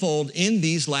unfold in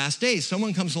these last days.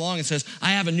 Someone comes along and says,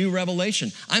 I have a new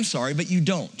revelation. I'm sorry, but you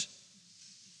don't.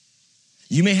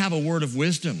 You may have a word of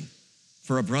wisdom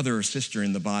for a brother or sister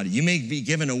in the body. You may be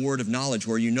given a word of knowledge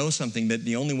where you know something that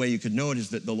the only way you could know it is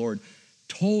that the Lord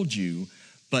told you.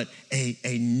 But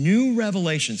a new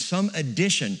revelation, some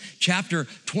addition, chapter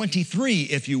 23,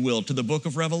 if you will, to the book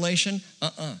of Revelation,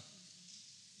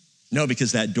 No,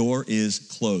 because that door is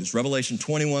closed. Revelation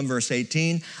 21, verse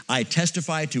 18, I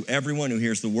testify to everyone who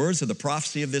hears the words of the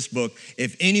prophecy of this book,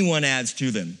 if anyone adds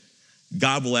to them,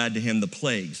 God will add to him the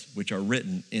plagues which are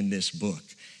written in this book.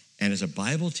 And as a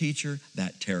Bible teacher,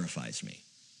 that terrifies me.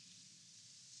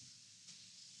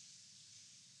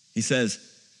 He says,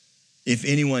 if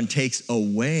anyone takes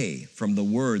away from the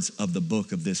words of the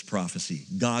book of this prophecy,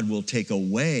 God will take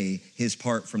away his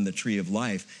part from the tree of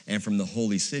life and from the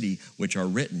holy city, which are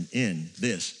written in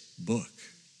this book.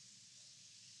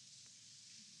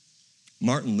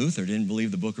 Martin Luther didn't believe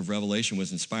the book of Revelation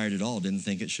was inspired at all, didn't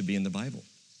think it should be in the Bible.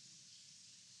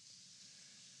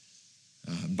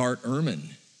 Bart Ehrman,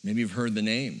 maybe you've heard the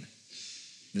name.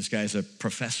 This guy's a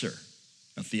professor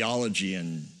of theology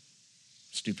and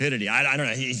stupidity. I don't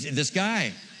know. This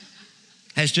guy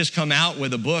has just come out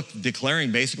with a book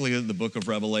declaring basically that the book of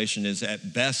Revelation is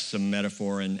at best some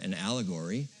metaphor and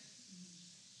allegory,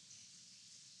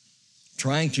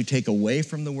 trying to take away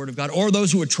from the word of God, or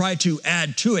those who would try to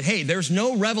add to it. Hey, there's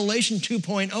no Revelation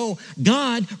 2.0.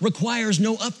 God requires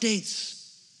no updates.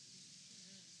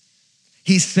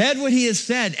 He said what he has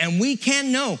said, and we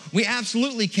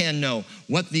absolutely can know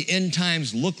what the end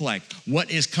times look like, what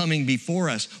is coming before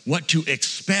us, what to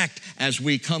expect as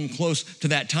we come close to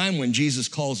that time when Jesus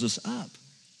calls us up.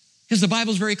 Because the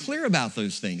Bible's very clear about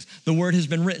those things. The word has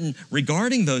been written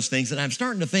regarding those things, and I'm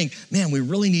starting to think, man, we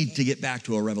really need to get back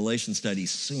to a Revelation study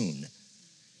soon.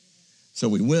 So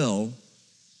we will,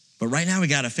 but right now we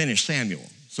got to finish Samuel.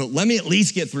 So let me at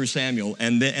least get through Samuel,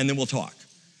 and then we'll talk.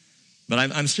 But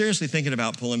I'm seriously thinking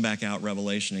about pulling back out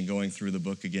Revelation and going through the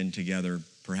book again together,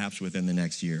 perhaps within the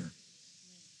next year.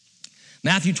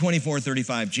 Matthew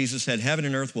 24:35, Jesus said, heaven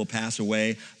and earth will pass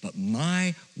away, but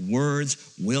my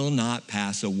words will not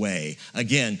pass away.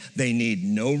 Again, they need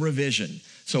no revision.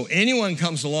 So anyone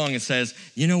comes along and says,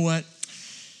 you know what?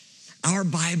 Our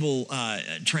Bible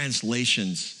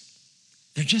translations,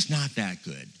 they're just not that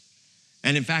good.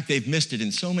 And in fact, they've missed it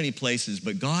in so many places,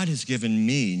 but God has given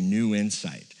me new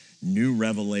insight. New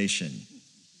revelation.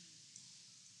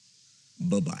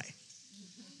 Bye-bye.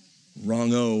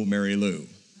 Wrong-o, Mary Lou.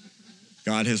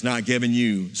 God has not given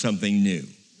you something new.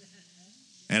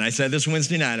 And I said this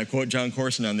Wednesday night, I quote John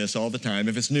Corson on this all the time,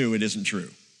 if it's new, it isn't true.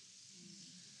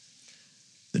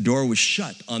 The door was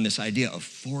shut on this idea of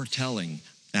foretelling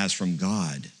as from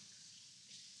God.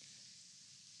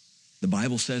 The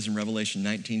Bible says in Revelation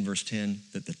 19, verse 10,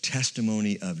 that the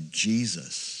testimony of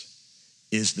Jesus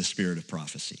is the spirit of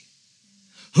prophecy.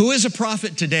 Who is a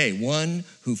prophet today? One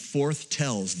who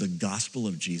foretells the gospel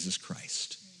of Jesus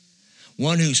Christ.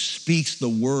 One who speaks the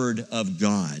word of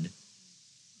God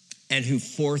and who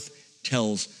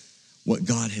foretells what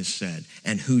God has said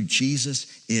and who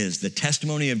Jesus is. The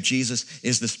testimony of Jesus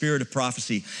is the spirit of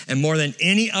prophecy. And more than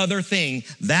any other thing,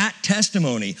 that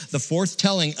testimony, the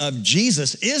foretelling of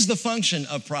Jesus, is the function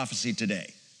of prophecy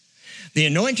today. The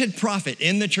anointed prophet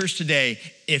in the church today,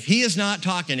 if he is not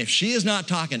talking, if she is not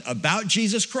talking about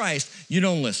Jesus Christ, you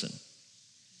don't listen.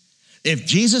 If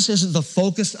Jesus isn't the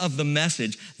focus of the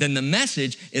message, then the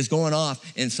message is going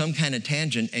off in some kind of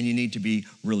tangent, and you need to be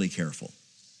really careful.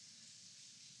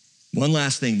 One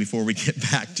last thing before we get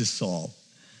back to Saul.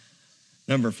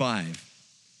 Number 5,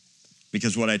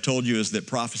 because what I told you is that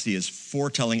prophecy is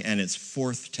foretelling and it's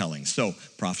forthtelling. So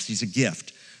prophecy is a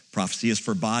gift. Prophecy is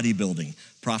for bodybuilding.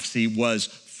 Prophecy was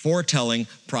foretelling.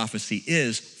 Prophecy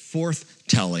is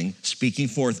forthtelling, speaking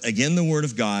forth, again, the word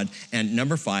of God. And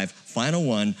number 5, final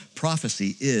one,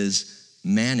 prophecy is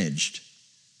managed.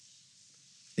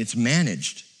 It's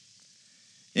managed.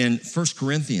 In 1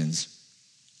 Corinthians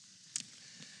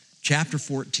chapter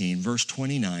 14, verse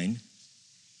 29,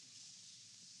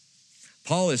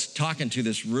 Paul is talking to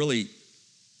this really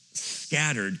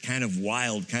scattered, kind of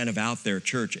wild, kind of out there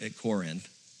church at Corinth,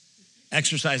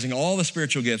 exercising all the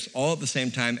spiritual gifts all at the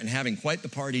same time and having quite the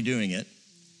party doing it.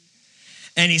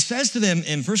 And he says to them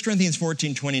in 1 Corinthians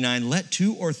 14, 29, let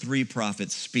 2 or 3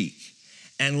 prophets speak,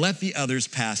 and let the others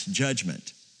pass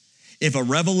judgment. If a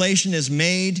revelation is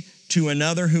made to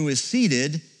another who is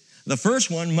seated, the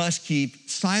first one must keep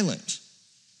silent.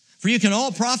 For you can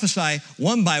all prophesy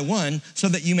one by one, so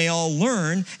that you may all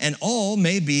learn and all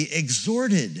may be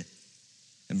exhorted.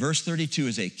 And verse 32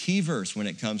 is a key verse when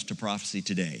it comes to prophecy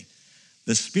today.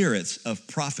 The spirits of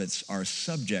prophets are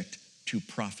subject to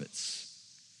prophets.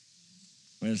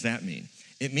 What does that mean?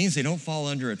 It means they don't fall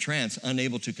under a trance,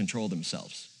 unable to control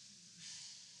themselves.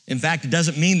 In fact, it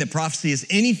doesn't mean that prophecy is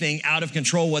anything out of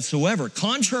control whatsoever.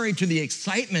 Contrary to the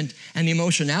excitement and the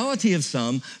emotionality of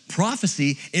some,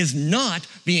 prophecy is not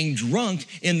being drunk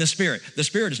in the Spirit. The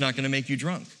Spirit is not going to make you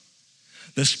drunk.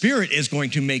 The Spirit is going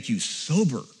to make you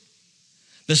sober.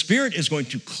 The Spirit is going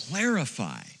to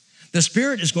clarify. The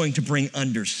Spirit is going to bring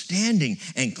understanding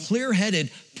and clear-headed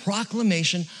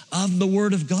proclamation of the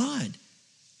Word of God.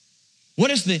 What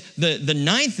is the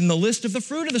ninth in the list of the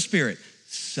fruit of the Spirit?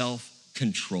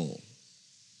 Self-control.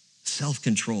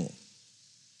 Self-control.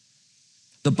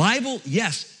 The Bible,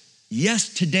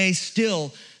 yes, today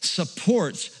still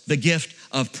supports the gift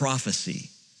of prophecy.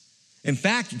 In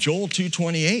fact, Joel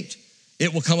 2:28,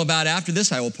 it will come about after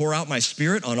this, I will pour out my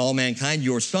Spirit on all mankind.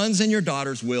 Your sons and your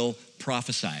daughters will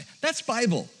prophesy. That's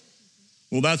Bible.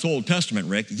 Well, that's Old Testament,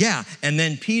 Rick. Yeah, and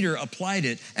then Peter applied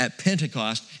it at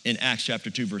Pentecost in Acts chapter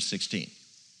 2, verse 16.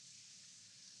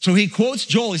 So he quotes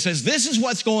Joel. He says, this is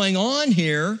what's going on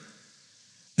here,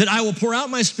 that I will pour out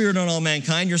my Spirit on all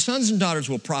mankind. Your sons and daughters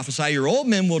will prophesy. Your old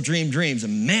men will dream dreams.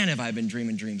 And man, have I been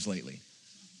dreaming dreams lately.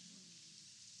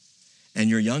 And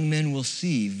your young men will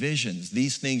see visions.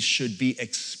 These things should be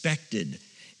expected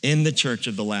in the church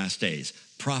of the last days.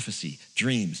 Prophecy,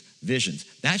 dreams, visions.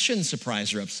 That shouldn't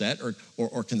surprise or upset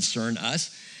or concern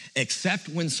us, except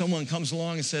when someone comes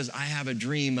along and says, I have a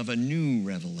dream of a new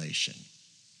revelation.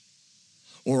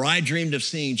 Or I dreamed of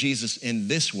seeing Jesus in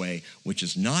this way, which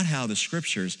is not how the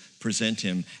scriptures present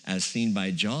him as seen by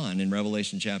John in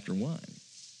Revelation chapter 1.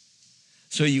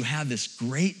 So you have this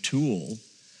great tool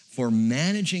for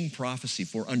managing prophecy,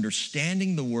 for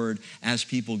understanding the word as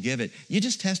people give it. You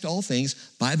just test all things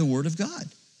by the word of God.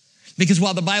 Because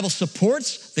while the Bible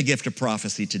supports the gift of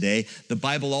prophecy today, the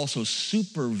Bible also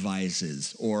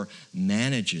supervises or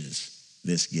manages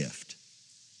this gift.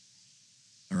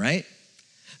 All right?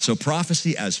 So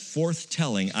prophecy as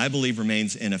forthtelling, I believe,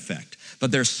 remains in effect.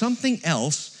 But there's something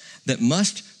else that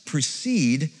must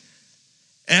precede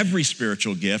every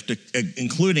spiritual gift,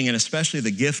 including and especially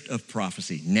the gift of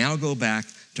prophecy. Now go back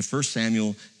to 1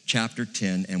 Samuel chapter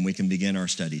 10, and we can begin our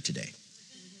study today.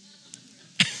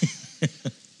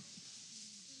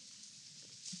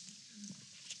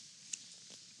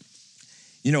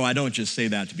 You know, I don't just say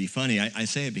that to be funny. I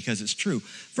say it because it's true.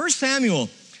 1 Samuel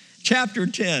chapter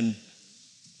 10,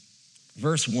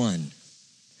 verse 1.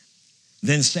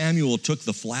 Then Samuel took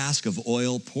the flask of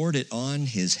oil, poured it on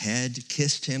his head,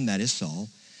 kissed him, that is Saul,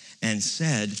 and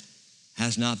said,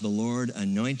 has not the Lord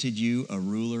anointed you a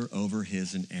ruler over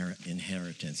his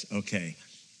inheritance? Okay,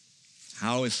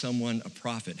 how is someone a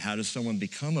prophet? How does someone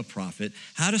become a prophet?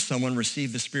 How does someone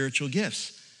receive the spiritual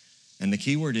gifts? And the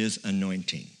key word is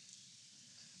anointing.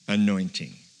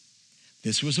 Anointing.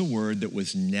 This was a word that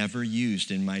was never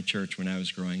used in my church when I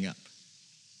was growing up.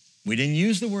 We didn't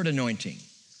use the word anointing.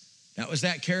 That was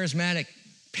that charismatic,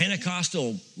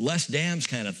 Pentecostal, less dams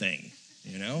kind of thing,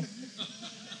 you know?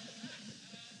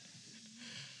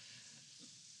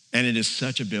 And it is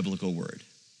such a biblical word.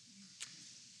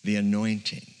 The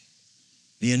anointing.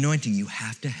 The anointing, you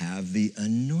have to have the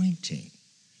anointing.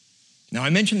 Now, I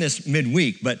mentioned this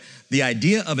midweek, but the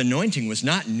idea of anointing was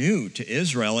not new to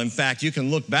Israel. In fact, you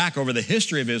can look back over the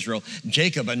history of Israel.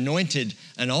 Jacob anointed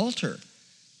an altar.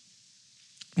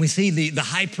 We see the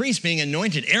high priest being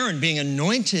anointed, Aaron being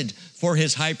anointed for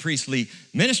his high priestly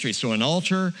ministry. So an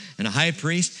altar and a high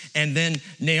priest. And then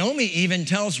Naomi even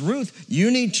tells Ruth, you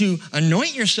need to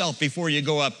anoint yourself before you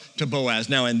go up to Boaz.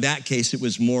 Now, in that case, it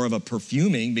was more of a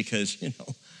perfuming because,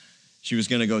 she was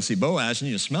going to go see Boaz and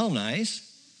you smell nice.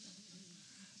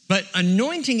 But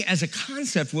anointing as a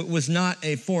concept was not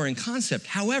a foreign concept.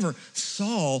 However,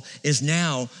 Saul is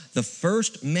now the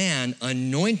first man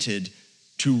anointed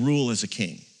to rule as a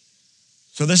king.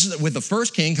 So this is with the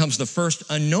first king comes the first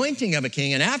anointing of a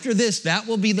king. And after this, that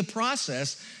will be the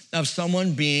process of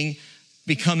someone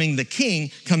becoming the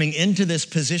king, coming into this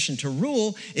position to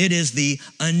rule. It is the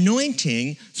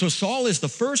anointing. So Saul is the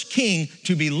first king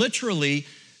to be literally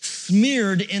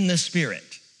smeared in the Spirit.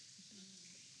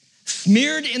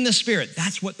 Smeared in the Spirit.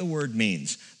 That's what the word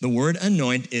means. The word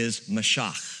anoint is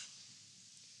mashach.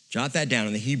 Jot that down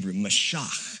in the Hebrew,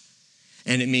 mashach.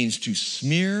 And it means to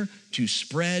smear, to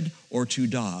spread, or to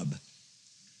daub.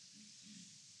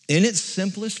 In its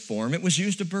simplest form, it was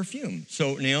used to perfume.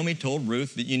 So Naomi told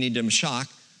Ruth that you need to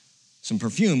mashach some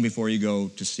perfume before you go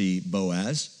to see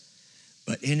Boaz.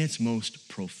 But in its most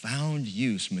profound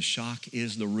use, mashach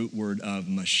is the root word of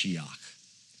Mashiach,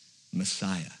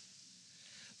 Messiah.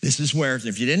 This is where,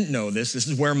 if you didn't know this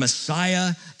is where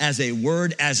Messiah as a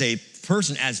word, as a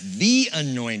person, as the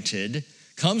anointed,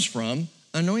 comes from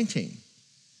anointing.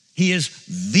 He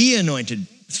is the anointed.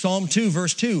 Psalm 2,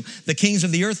 verse 2, the kings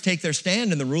of the earth take their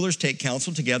stand and the rulers take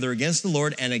counsel together against the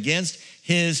Lord and against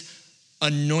his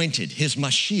anointed, his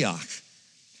Mashiach.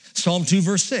 Psalm 2,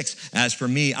 verse 6, as for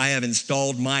me, I have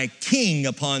installed my king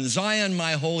upon Zion,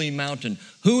 my holy mountain.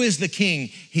 Who is the king?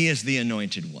 He is the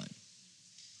anointed one.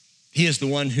 He is the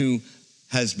one who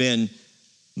has been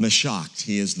Mashiach.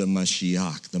 He is the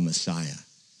Mashiach, the Messiah.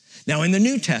 Now, in the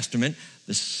New Testament,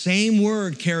 the same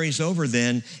word carries over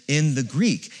then in the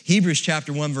Greek. Hebrews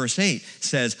chapter 1, verse 8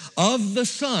 says, of the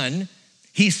Son,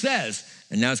 he says,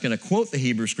 and now it's going to quote the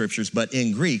Hebrew scriptures, but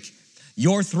in Greek,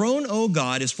 your throne, O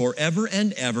God, is forever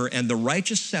and ever, and the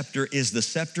righteous scepter is the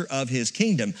scepter of his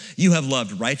kingdom. You have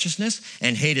loved righteousness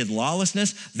and hated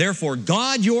lawlessness. Therefore,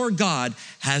 God, your God,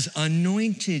 has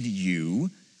anointed you.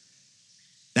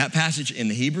 That passage in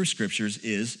the Hebrew scriptures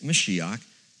is Mashiach.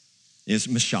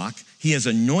 He has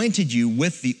anointed you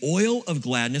with the oil of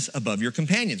gladness above your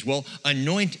companions. Well,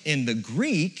 anoint in the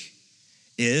Greek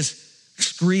is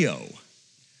skrio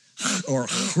or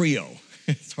chrio.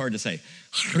 It's hard to say.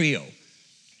 Chrio.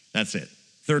 That's it.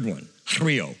 Third one,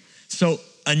 chrio. So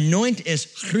anoint is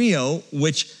chrio,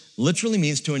 which literally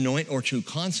means to anoint or to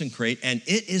consecrate, and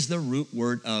it is the root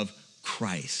word of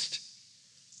Christ.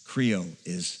 Chrio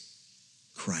is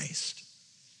Christ.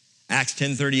 Acts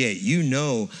 10:38, you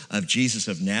know of Jesus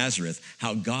of Nazareth,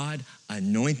 how God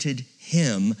anointed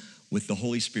him with the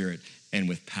Holy Spirit and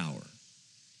with power.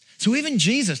 So even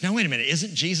Jesus, now wait a minute,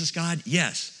 isn't Jesus God?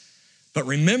 Yes. But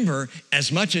remember,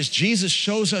 as much as Jesus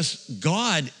shows us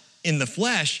God in the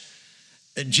flesh,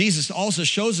 Jesus also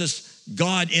shows us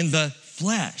God in the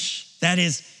flesh. That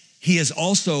is, he is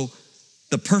also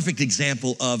the perfect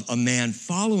example of a man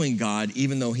following God,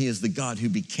 even though he is the God who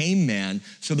became man,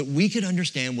 so that we could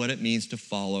understand what it means to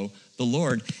follow the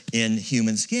Lord in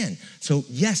human skin. So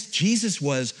yes, Jesus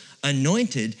was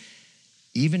anointed,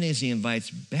 even as he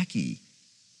invites Becky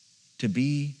to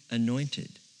be anointed,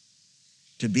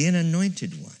 to be an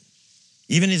anointed one.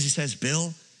 Even as he says,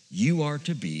 Bill, you are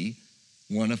to be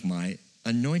one of my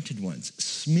anointed ones,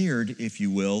 smeared, if you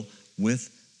will, with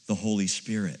the Holy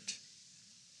Spirit.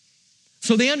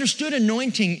 So they understood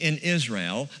anointing in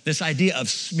Israel, this idea of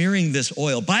smearing this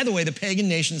oil. By the way, the pagan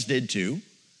nations did too.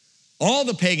 All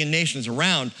the pagan nations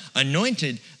around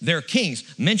anointed their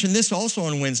kings. Mentioned this also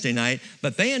on Wednesday night,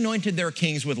 but they anointed their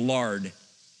kings with lard.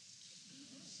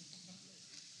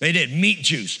 They did meat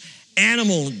juice,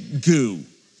 animal goo.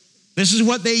 This is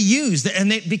what they used.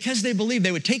 And because they believed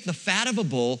they would take the fat of a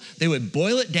bull, they would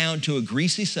boil it down to a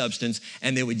greasy substance,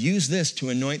 and they would use this to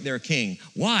anoint their king.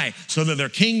 Why? So that their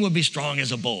king would be strong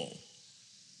as a bull.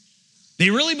 They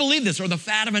really believed this, or the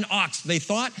fat of an ox. They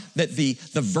thought that the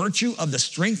virtue of the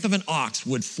strength of an ox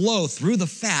would flow through the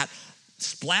fat,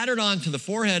 splattered onto the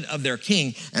forehead of their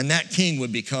king, and that king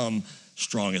would become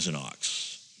strong as an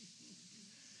ox.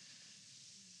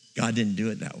 God didn't do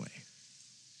it that way.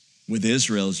 With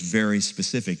Israel, it's very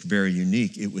specific, very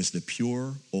unique. It was the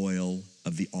pure oil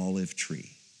of the olive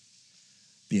tree.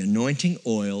 The anointing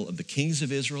oil of the kings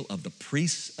of Israel, of the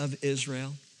priests of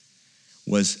Israel,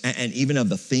 and even of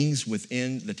the things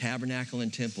within the tabernacle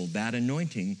and temple, that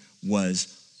anointing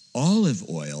was olive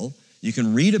oil. You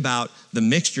can read about the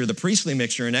mixture, the priestly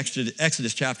mixture in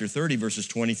Exodus chapter 30, verses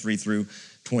 23 through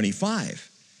 25.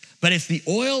 But it's the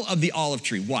oil of the olive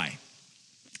tree. Why?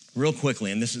 Real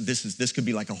quickly, and this could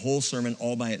be like a whole sermon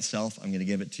all by itself. I'm going to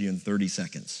give it to you in 30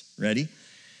 seconds. Ready?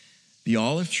 The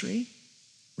olive tree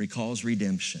recalls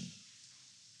redemption.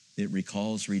 It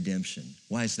recalls redemption.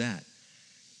 Why is that?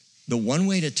 The one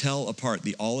way to tell apart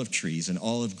the olive trees and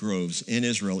olive groves in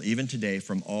Israel, even today,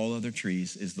 from all other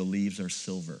trees, is the leaves are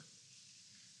silver.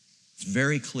 It's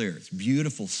very clear. It's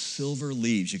beautiful silver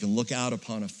leaves. You can look out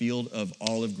upon a field of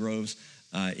olive groves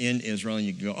in Israel, and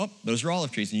you can go, oh, those are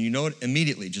olive trees, and you know it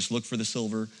immediately. Just look for the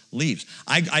silver leaves.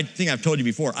 I think I've told you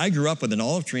before, I grew up with an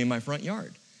olive tree in my front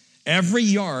yard. Every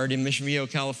yard in Mission Viejo,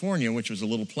 California, which was a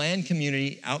little planned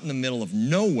community out in the middle of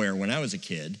nowhere when I was a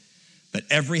kid, but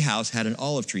every house had an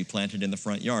olive tree planted in the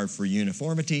front yard for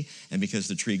uniformity, and because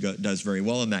the tree does very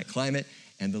well in that climate,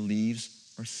 and the leaves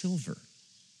are silver.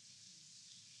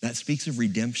 That speaks of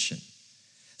redemption.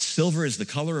 Silver is the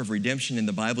color of redemption in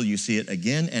the Bible. You see it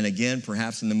again and again,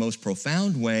 perhaps in the most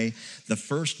profound way. The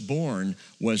firstborn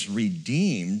was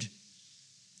redeemed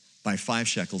by 5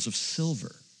 shekels of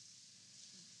silver.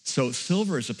 So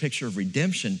silver is a picture of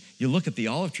redemption. You look at the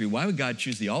olive tree. Why would God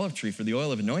choose the olive tree for the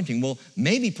oil of anointing? Well,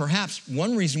 maybe perhaps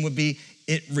one reason would be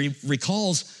it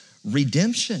recalls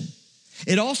redemption.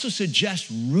 It also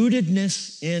suggests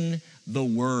rootedness in the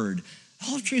word.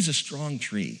 Olive tree is a strong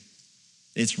tree.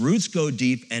 Its roots go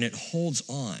deep and it holds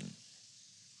on.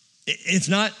 It's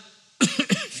not,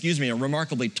 a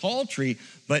remarkably tall tree,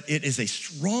 but it is a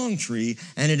strong tree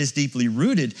and it is deeply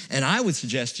rooted. And I would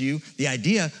suggest to you, the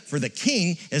idea for the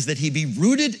king is that he be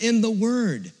rooted in the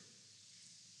word.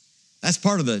 That's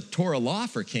part of the Torah law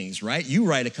for kings, right? You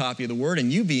write a copy of the word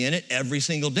and you be in it every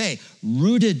single day.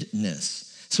 Rootedness.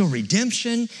 So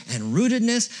redemption and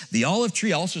rootedness. The olive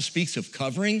tree also speaks of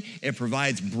covering. It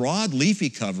provides broad leafy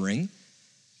covering.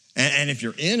 And if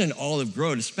you're in an olive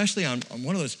grove, especially on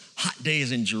one of those hot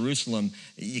days in Jerusalem,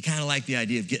 you kind of like the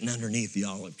idea of getting underneath the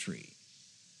olive tree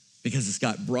because it's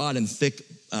got broad and thick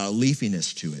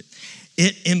leafiness to it.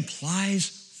 It implies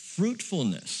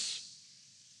fruitfulness.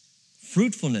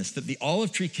 Fruitfulness, that the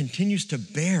olive tree continues to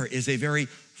bear, is a very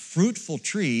fruitful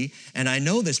tree. And I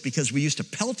know this because we used to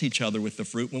pelt each other with the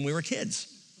fruit when we were kids.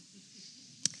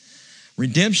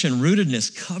 Redemption,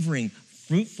 rootedness, covering,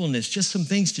 fruitfulness, just some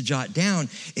things to jot down.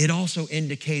 It also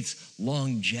indicates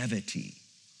longevity.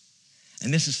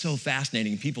 And this is so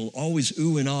fascinating. People always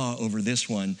ooh and ah over this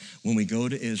one. When we go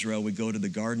to Israel, we go to the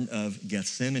Garden of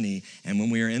Gethsemane, and when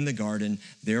we are in the garden,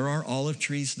 there are olive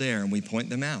trees there, and we point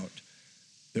them out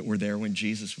that were there when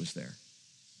Jesus was there.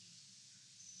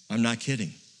 I'm not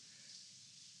kidding.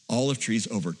 Olive trees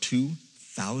over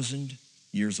 2,000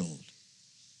 years old.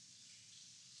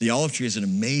 The olive tree is an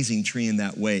amazing tree in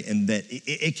that way, and that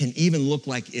it can even look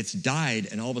like it's died,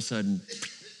 and all of a sudden,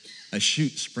 a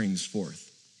shoot springs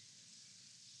forth.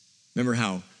 Remember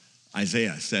how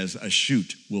Isaiah says a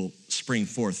shoot will spring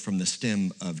forth from the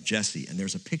stem of Jesse, and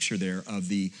there's a picture there of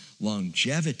the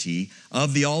longevity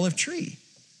of the olive tree.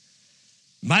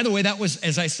 By the way, that was,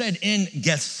 as I said, in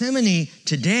Gethsemane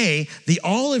today. The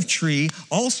olive tree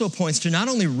also points to not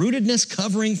only rootedness,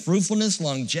 covering, fruitfulness,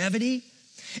 longevity.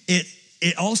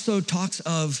 It also talks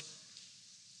of,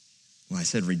 well, I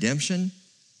said redemption.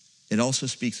 It also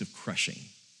speaks of crushing.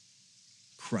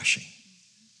 Crushing.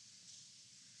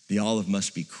 The olive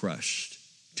must be crushed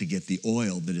to get the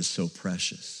oil that is so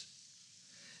precious.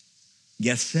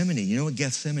 Gethsemane, you know what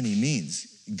Gethsemane means?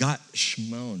 Got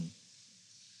Shmon.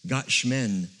 Got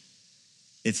Shmen.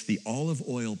 It's the olive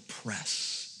oil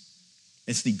press.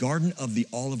 It's the garden of the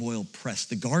olive oil press,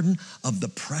 the garden of the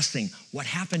pressing. What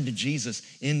happened to Jesus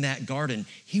in that garden?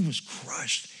 He was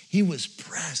crushed. He was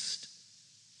pressed.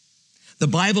 The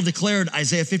Bible declared,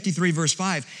 Isaiah 53 verse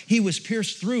 5, he was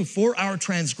pierced through for our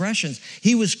transgressions.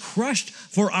 He was crushed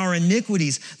for our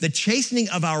iniquities. The chastening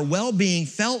of our well-being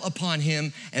fell upon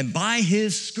him, and by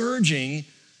his scourging,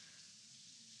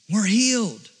 we're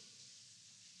healed.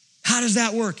 How does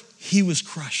that work? He was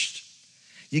crushed.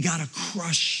 You got to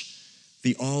crush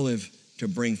the olive to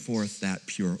bring forth that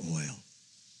pure oil.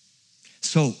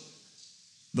 So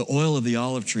the oil of the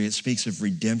olive tree, it speaks of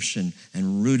redemption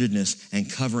and rootedness and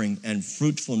covering and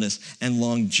fruitfulness and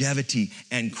longevity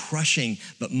and crushing.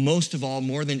 But most of all,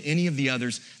 more than any of the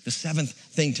others, the seventh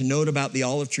thing to note about the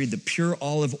olive tree, the pure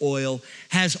olive oil,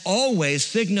 has always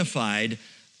signified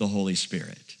the Holy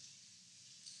Spirit.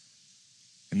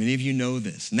 And many of you know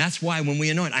this. And that's why when we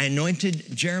anoint, I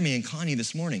anointed Jeremy and Connie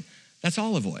this morning. That's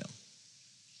olive oil.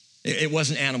 It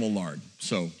wasn't animal lard,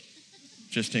 so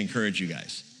just to encourage you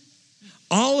guys.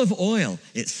 Olive oil,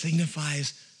 it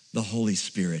signifies the Holy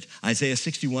Spirit. Isaiah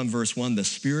 61 verse 1, the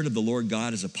Spirit of the Lord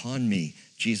God is upon me,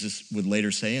 Jesus would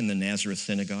later say in the Nazareth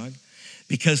synagogue,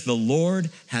 because the Lord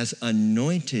has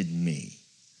anointed me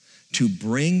to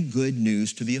bring good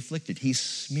news to the afflicted. He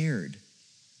smeared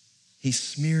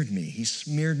me. He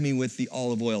smeared me with the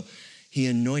olive oil. He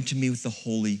anointed me with the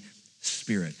Holy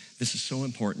Spirit. This is so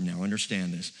important now.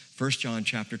 Understand this. 1 John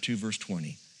chapter 2, verse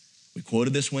 20. We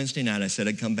quoted this Wednesday night. I said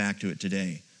I'd come back to it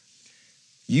today.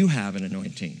 You have an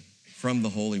anointing from the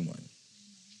Holy One,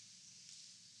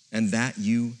 and that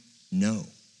you know.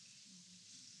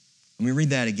 Let me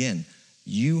read that again.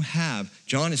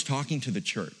 John is talking to the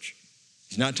church.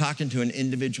 He's not talking to an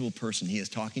individual person. He is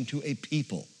talking to a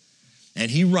people. And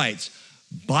he writes,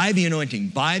 by the anointing,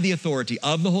 by the authority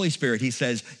of the Holy Spirit, he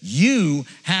says, you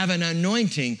have an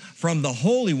anointing from the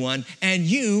Holy One, and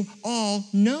you all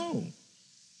know.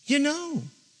 You know.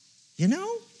 You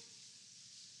know?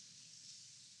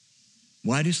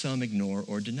 Why do some ignore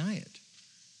or deny it?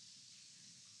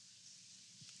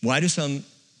 Why do some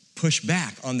push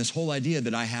back on this whole idea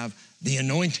that I have the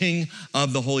anointing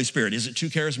of the Holy Spirit? Is it too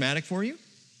charismatic for you?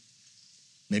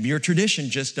 Maybe your tradition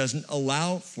just doesn't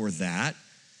allow for that.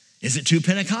 Is it too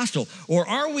Pentecostal? Or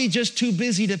are we just too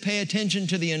busy to pay attention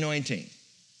to the anointing?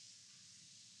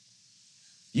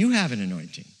 You have an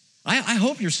anointing. I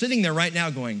hope you're sitting there right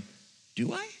now going,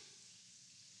 do I?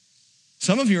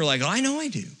 Some of you are like, oh, I know I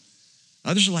do.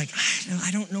 Others are like,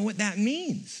 I don't know what that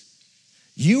means.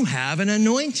 You have an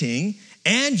anointing,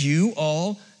 and you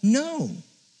all know.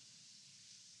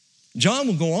 John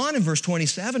will go on in verse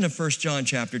 27 of 1 John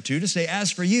chapter 2 to say, as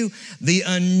for you, the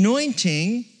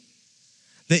anointing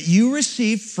that you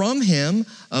receive from him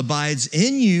abides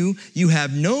in you. You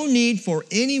have no need for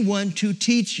anyone to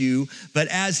teach you, but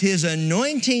as his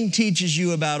anointing teaches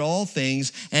you about all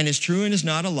things and is true and is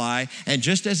not a lie, and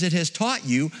just as it has taught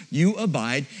you, you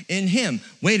abide in him.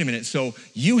 Wait a minute, so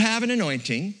you have an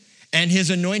anointing and his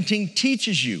anointing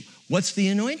teaches you. What's the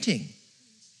anointing?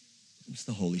 It's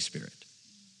the Holy Spirit.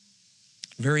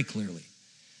 Very clearly.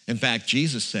 In fact,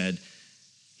 Jesus said,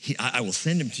 I will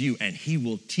send him to you and he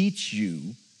will teach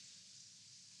you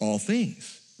all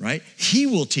things, right? He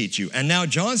will teach you. And now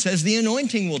John says the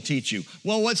anointing will teach you.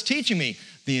 Well, what's teaching me?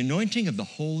 The anointing of the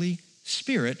Holy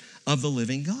Spirit of the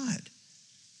living God.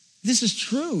 This is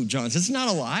true, John says. It's not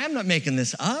a lie. I'm not making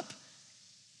this up.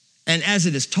 And as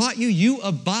it is taught you, you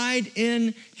abide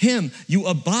in him. You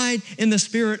abide in the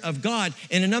Spirit of God.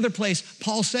 In another place,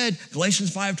 Paul said,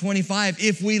 Galatians 5:25,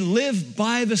 if we live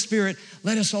by the Spirit,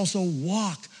 let us also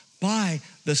walk by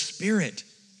the Spirit.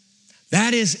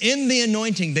 That is in the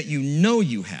anointing that you know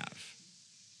you have.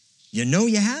 You know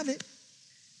you have it.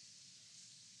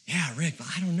 Yeah, Rick, but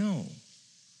I don't know.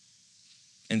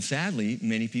 And sadly,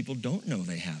 many people don't know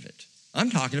they have it. I'm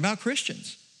talking about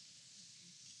Christians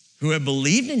who have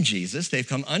believed in Jesus. They've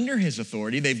come under his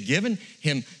authority. They've given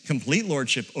him complete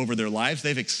lordship over their lives.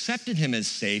 They've accepted him as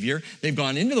Savior. They've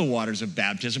gone into the waters of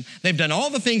baptism. They've done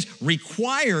all the things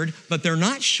required, but they're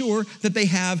not sure that they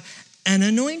have an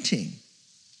anointing.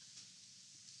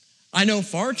 I know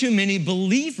far too many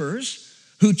believers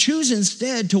who choose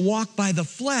instead to walk by the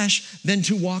flesh than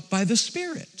to walk by the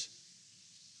Spirit.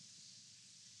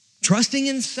 Trusting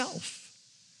in self,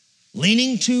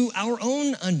 leaning to our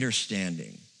own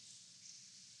understanding.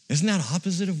 Isn't that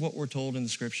opposite of what we're told in the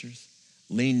scriptures?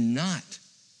 Lean not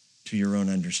to your own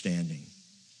understanding.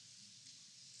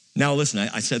 Now listen,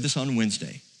 I said this on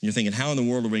Wednesday. You're thinking, how in the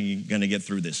world are we going to get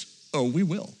through this? Oh, we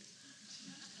will.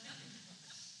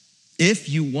 If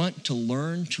you want to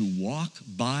learn to walk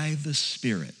by the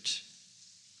Spirit,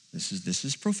 this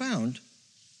is profound.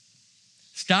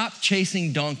 Stop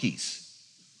chasing donkeys.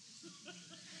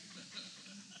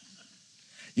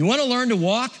 You want to learn to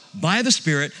walk by the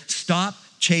Spirit, stop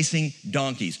chasing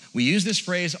donkeys. We use this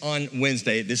phrase on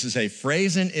Wednesday. This is a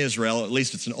phrase in Israel, at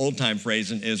least it's an old-time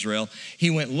phrase in Israel.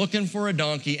 He went looking for a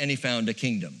donkey and he found a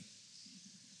kingdom.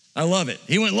 I love it.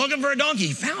 He went looking for a donkey,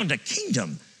 he found a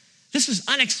kingdom. This is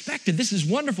unexpected. This is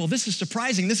wonderful. This is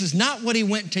surprising. This is not what he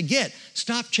went to get.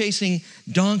 Stop chasing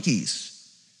donkeys.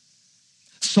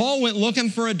 Saul went looking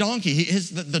for a donkey.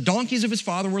 The donkeys of his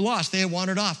father were lost. They had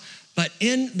wandered off. But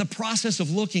in the process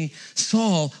of looking,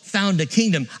 Saul found a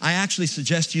kingdom. I actually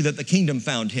suggest to you that the kingdom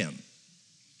found him.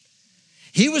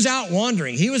 He was out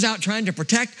wandering. He was out trying to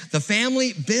protect the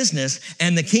family business,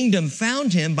 and the kingdom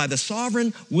found him by the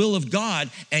sovereign will of God,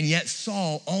 and yet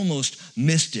Saul almost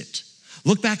missed it.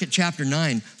 Look back at chapter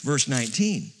 9, verse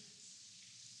 19.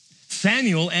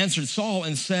 Samuel answered Saul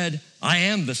and said, I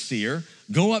am the seer.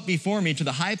 Go up before me to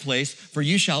the high place, for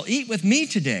you shall eat with me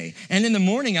today. And in the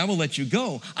morning I will let you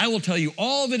go. I will tell you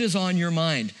all that is on your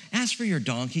mind. As for your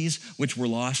donkeys, which were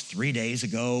lost 3 days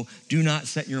ago, do not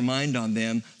set your mind on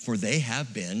them, for they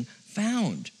have been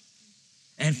found.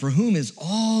 And for whom is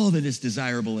all that is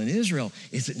desirable in Israel?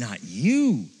 Is it not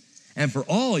you? And for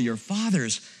all your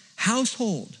father's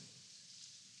household.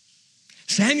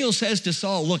 Samuel says to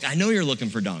Saul, look, I know you're looking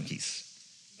for donkeys.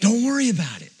 Don't worry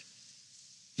about it.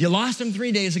 You lost them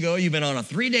 3 days ago. You've been on a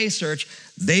 3-day search.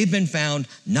 They've been found.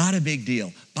 Not a big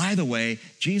deal. By the way,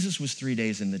 Jesus was 3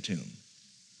 days in the tomb.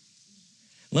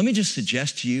 Let me just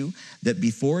suggest to you that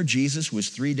before Jesus was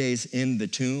 3 days in the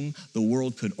tomb, the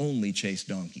world could only chase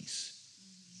donkeys.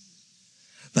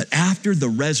 But after the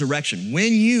resurrection,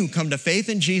 when you come to faith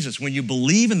in Jesus, when you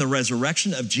believe in the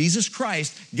resurrection of Jesus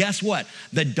Christ, guess what?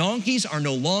 The donkeys are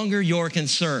no longer your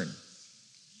concern.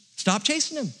 Stop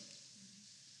chasing them.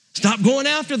 Stop going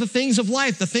after the things of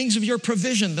life, the things of your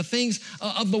provision, the things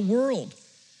of the world.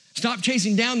 Stop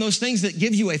chasing down those things that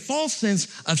give you a false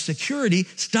sense of security.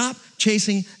 Stop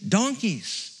chasing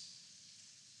donkeys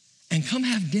and come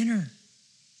have dinner.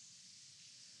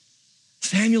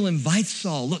 Samuel invites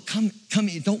Saul, look, come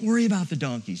eat. Don't worry about the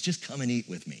donkeys. Just come and eat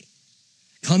with me.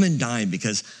 Come and dine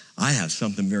because I have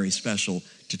something very special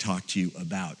to talk to you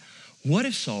about. What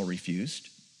if Saul refused?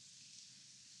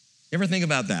 You ever think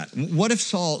about that? What if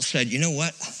Saul said, you know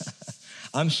what?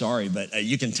 I'm sorry, but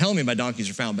you can tell me my donkeys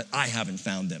are found, but I haven't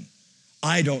found them.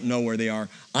 I don't know where they are.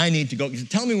 I need to go.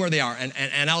 Tell me where they are,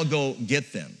 and I'll go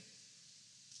get them.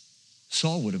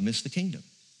 Saul would have missed the kingdom.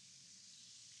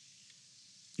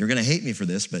 You're going to hate me for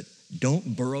this, but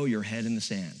don't burrow your head in the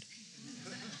sand.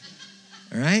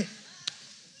 All right?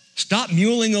 Stop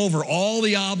mulling over all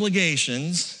the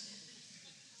obligations,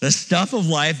 the stuff of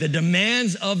life, the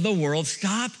demands of the world.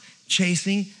 Stop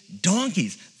chasing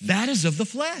donkeys. That is of the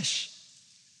flesh.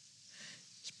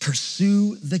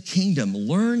 Pursue the kingdom.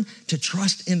 Learn to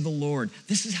trust in the Lord.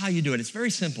 This is how you do it. It's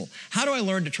very simple. How do I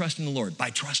learn to trust in the Lord?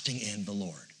 By trusting in the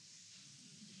Lord.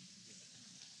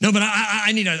 No, but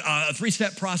I need a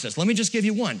 3-step process. Let me just give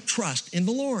you one. Trust in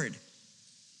the Lord.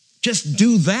 Just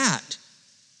do that.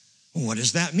 What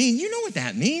does that mean? You know what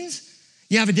that means.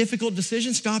 You have a difficult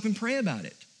decision, stop and pray about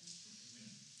it.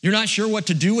 You're not sure what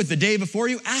to do with the day before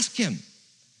you, ask him.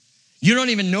 You don't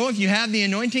even know if you have the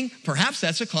anointing? Perhaps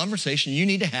that's a conversation you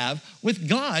need to have with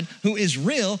God, who is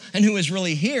real and who is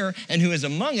really here and who is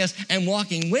among us and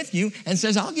walking with you and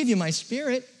says, I'll give you my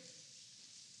spirit.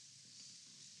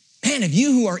 Man, if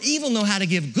you who are evil know how to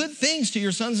give good things to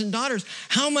your sons and daughters,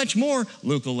 how much more,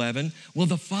 Luke 11, will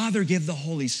the Father give the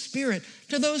Holy Spirit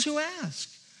to those who ask?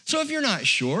 So if you're not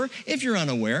sure, if you're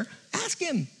unaware, ask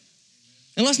him.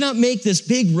 And let's not make this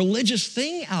big religious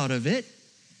thing out of it.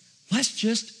 Let's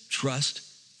just trust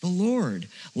the Lord.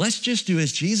 Let's just do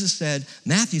as Jesus said,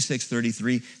 Matthew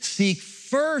 6:33, seek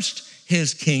first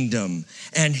his kingdom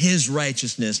and his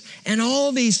righteousness, and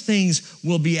all these things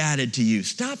will be added to you.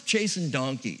 Stop chasing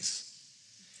donkeys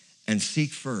and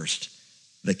seek first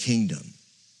the kingdom.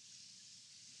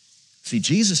 See,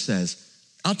 Jesus says,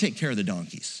 I'll take care of the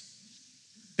donkeys.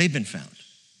 They've been found.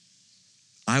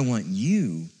 I want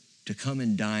you to come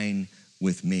and dine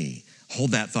with me.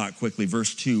 Hold that thought quickly.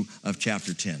 Verse 2 of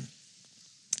chapter 10.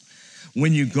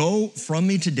 When you go from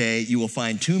me today, you will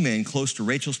find 2 men close to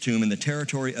Rachel's tomb in the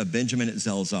territory of Benjamin at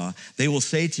Zelzah. They will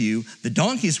say to you, the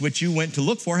donkeys which you went to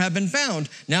look for have been found.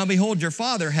 Now behold, your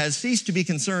father has ceased to be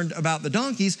concerned about the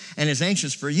donkeys and is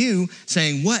anxious for you,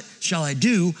 saying, what shall I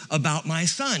do about my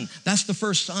son? That's the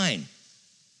first sign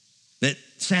that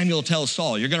Samuel tells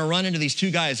Saul. You're going to run into these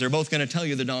 2 guys. They're both going to tell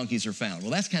you the donkeys are found.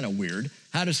 Well, that's kind of weird.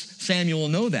 How does Samuel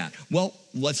know that? Well,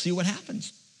 let's see what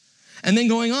happens. And then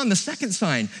going on, the second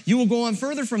sign, you will go on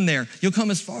further from there. You'll come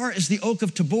as far as the oak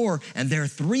of Tabor, and there are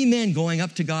 3 men going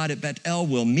up to God at Bethel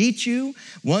will meet you,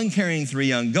 one carrying 3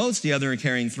 young goats, the other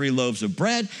carrying 3 loaves of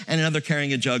bread, and another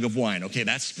carrying a jug of wine. Okay,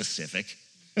 that's specific.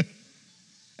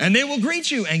 And they will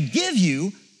greet you and give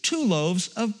you 2 loaves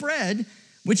of bread,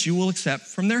 which you will accept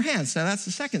from their hands. So that's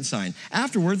the second sign.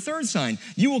 Afterward, third sign,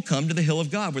 you will come to the hill of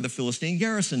God where the Philistine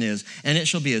garrison is, and it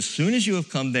shall be as soon as you have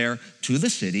come there to the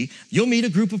city, you'll meet a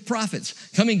group of prophets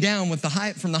coming down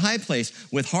from the high place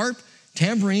with harp,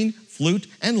 tambourine, flute,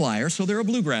 and lyre. So they're a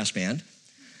bluegrass band.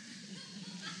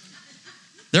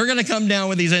 They're going to come down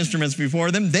with these instruments before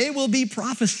them. They will be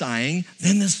prophesying.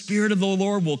 Then the Spirit of the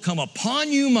Lord will come upon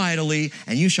you mightily,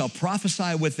 and you shall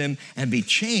prophesy with them and be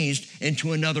changed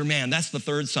into another man. That's the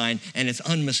third sign, and it's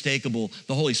unmistakable.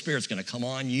 The Holy Spirit's going to come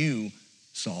on you,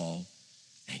 Saul,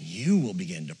 and you will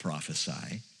begin to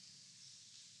prophesy.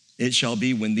 It shall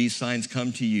be when these signs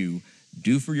come to you,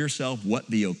 do for yourself what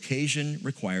the occasion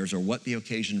requires or what the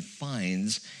occasion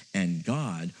finds, and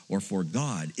God, or for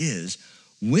God, is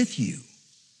with you.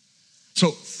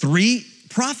 So 3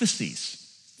 prophecies,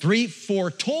 3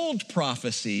 foretold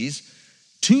prophecies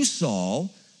to Saul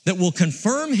that will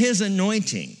confirm his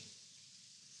anointing.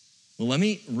 Well, let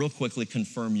me real quickly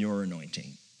confirm your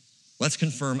anointing. Let's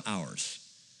confirm ours.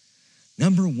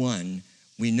 Number 1,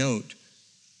 we note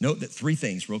that 3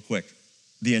 things real quick.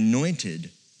 The anointed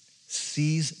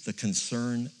sees the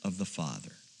concern of the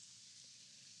Father.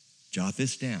 Jot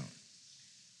this down.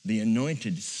 The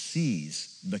anointed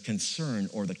sees the concern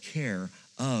or the care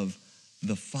of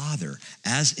the Father.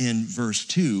 As in verse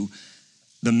 2,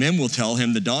 the men will tell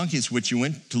him, the donkeys which you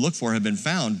went to look for have been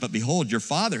found, but behold, your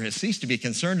father has ceased to be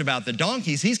concerned about the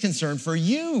donkeys. He's concerned for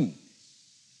you.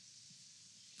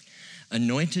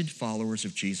 Anointed followers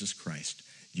of Jesus Christ,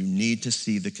 you need to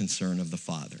see the concern of the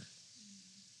Father.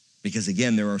 Because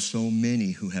again, there are so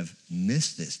many who have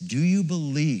missed this. Do you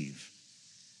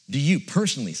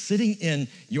personally, sitting in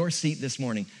your seat this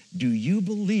morning, do you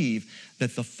believe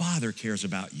that the Father cares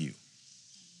about you?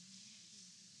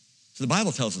 So the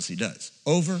Bible tells us he does,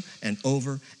 over and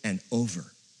over and over.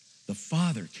 The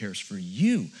Father cares for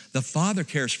you. The Father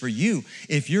cares for you.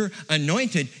 If you're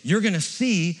anointed, you're going to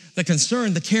see the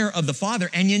concern, the care of the Father,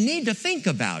 and you need to think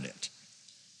about it.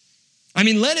 I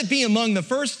mean, let it be among the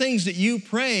first things that you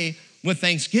pray with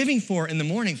thanksgiving for in the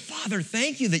morning. Father,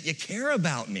 thank you that you care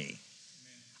about me.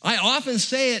 I often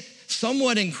say it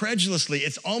somewhat incredulously.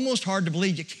 It's almost hard to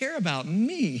believe you care about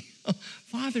me.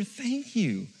 Father, thank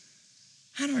you.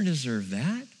 I don't deserve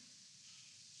that.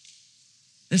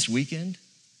 This weekend,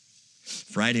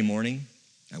 Friday morning,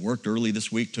 I worked early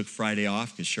this week, took Friday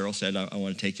off because Cheryl said, I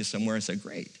want to take you somewhere. I said,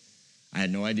 great. I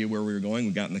had no idea where we were going.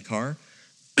 We got in the car,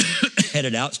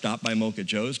 headed out, stopped by Mocha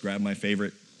Joe's, grabbed my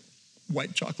favorite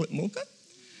white chocolate mocha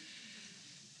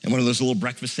and one of those little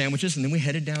breakfast sandwiches, and then we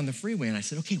headed down the freeway, and I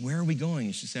said, okay, where are we going?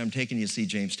 And she said, I'm taking you to see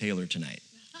James Taylor tonight.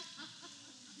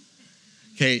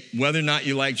 Okay, whether or not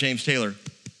you like James Taylor,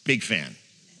 big fan.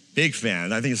 Big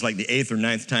fan. I think it's like the 8th or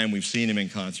 9th time we've seen him in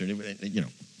concert. You know.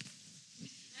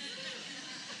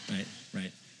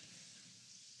 Right.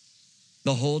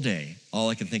 The whole day, all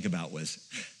I could think about was,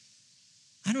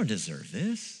 I don't deserve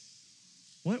this.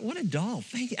 What a doll.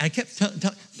 Thank you. I kept telling,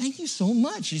 thank you so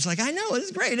much. She's like, I know,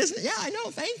 it's great, isn't it? Yeah, I know,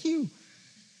 thank you.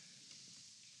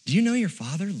 Do you know your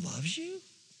Father loves you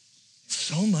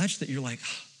so much that you're like,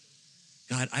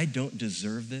 God, I don't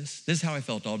deserve this. This is how I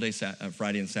felt all day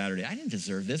Friday and Saturday. I didn't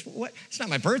deserve this. What? It's not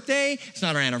my birthday. It's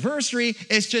not our anniversary.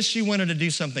 It's just she wanted to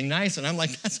do something nice. And I'm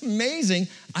like, that's amazing.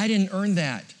 I didn't earn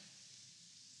that.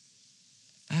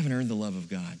 I haven't earned the love of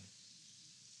God.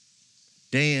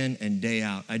 Day in and day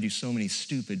out, I do so many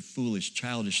stupid, foolish,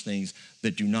 childish things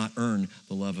that do not earn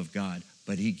the love of God,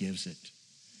 but he gives it.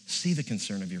 See the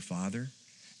concern of your Father.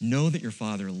 Know that your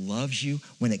Father loves you.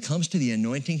 When it comes to the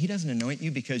anointing, he doesn't anoint you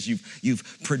because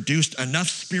you've produced enough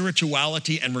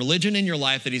spirituality and religion in your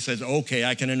life that he says, okay,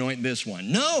 I can anoint this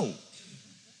one. No,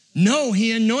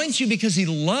 he anoints you because he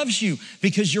loves you,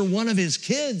 because you're one of his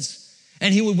kids,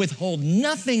 and he would withhold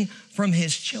nothing from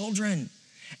his children.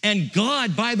 And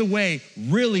God, by the way,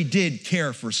 really did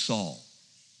care for Saul.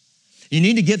 You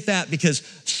need to get that because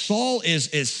Saul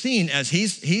is seen as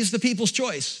he's the people's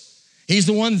choice. He's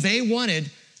the one they wanted.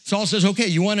 Saul says,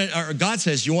 okay, God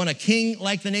says, you want a king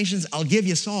like the nations? I'll give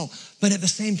you Saul. But at the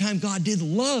same time, God did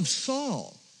love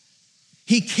Saul.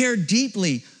 He cared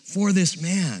deeply for this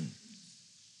man.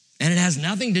 And it has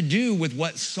nothing to do with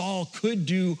what Saul could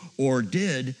do or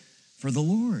did for the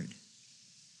Lord.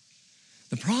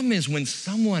 The problem is when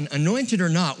someone, anointed or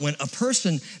not, when a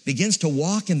person begins to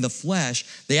walk in the flesh,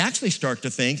 they actually start to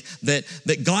think that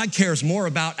God cares more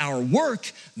about our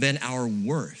work than our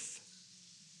worth.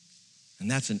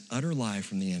 And that's an utter lie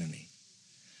from the enemy.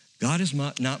 God is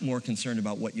not more concerned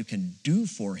about what you can do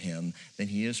for him than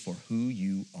he is for who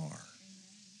you are.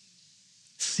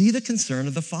 See the concern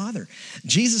of the Father.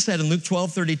 Jesus said in Luke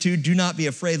 12:32, do not be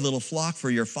afraid, little flock, for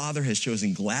your Father has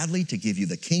chosen gladly to give you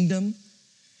the kingdom.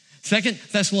 2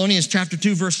 Theselonians chapter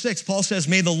 2, verse 6, Paul says,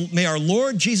 may our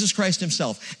Lord Jesus Christ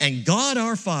himself and God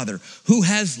our Father, who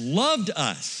has loved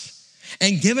us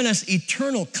and given us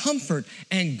eternal comfort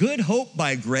and good hope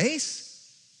by grace,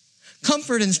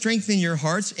 comfort and strengthen your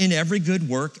hearts in every good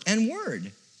work and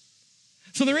word.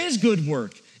 So there is good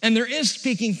work, and there is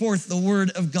speaking forth the word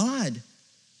of God.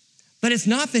 But it's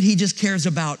not that he just cares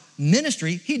about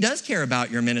ministry. He does care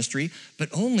about your ministry, but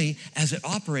only as it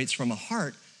operates from a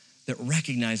heart that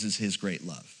recognizes his great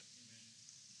love.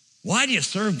 Why do you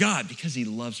serve God? Because he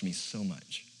loves me so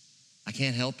much. I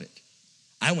can't help it.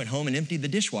 I went home and emptied the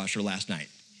dishwasher last night.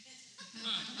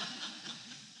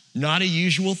 Not a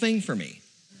usual thing for me.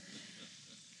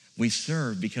 We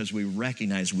serve because we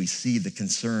recognize, we see the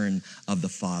concern of the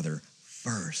Father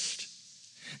first.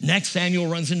 Next, Samuel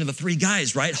runs into the three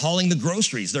guys, right, hauling the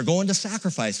groceries. They're going to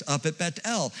sacrifice up at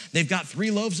Bethel. They've got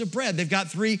 3 loaves of bread. They've got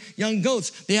 3 young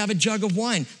goats. They have a jug of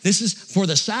wine. This is for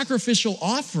the sacrificial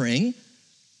offering.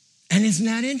 And isn't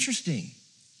that interesting?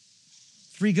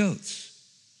 3 goats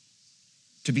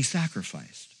to be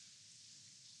sacrificed.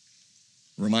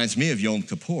 Reminds me of Yom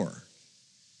Kippur,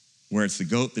 where it's the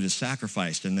goat that is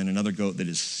sacrificed and then another goat that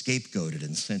is scapegoated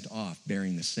and sent off,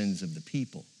 bearing the sins of the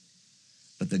people.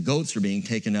 But the goats are being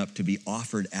taken up to be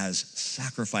offered as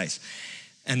sacrifice.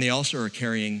 And they also are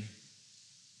carrying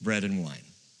bread and wine.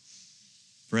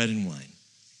 Bread and wine,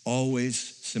 always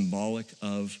symbolic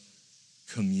of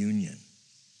communion.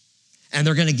 And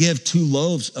they're going to give 2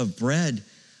 loaves of bread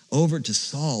over to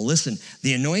Saul. Listen,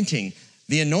 the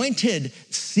anointed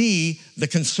see the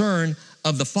concern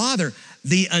of the Father.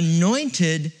 The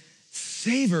anointed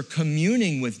savor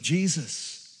communing with Jesus.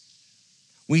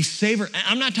 We savor,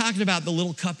 I'm not talking about the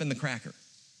little cup and the cracker,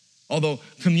 although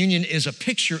communion is a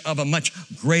picture of a much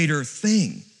greater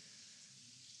thing.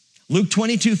 Luke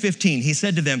 22:15, he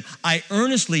said to them, I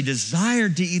earnestly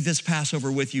desired to eat this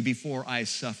Passover with you before I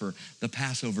suffer, the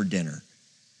Passover dinner.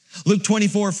 Luke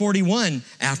 24:41,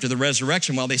 after the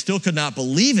resurrection, while they still could not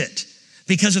believe it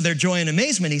because of their joy and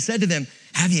amazement, he said to them,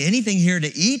 have you anything here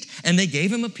to eat? And they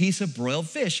gave him a piece of broiled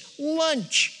fish,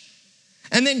 lunch.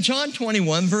 And then John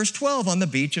 21, verse 12, on the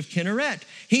beach of Kinneret,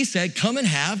 he said, come and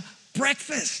have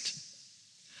breakfast.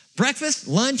 Breakfast,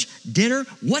 lunch, dinner,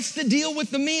 what's the deal with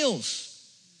the meals?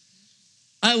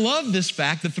 I love this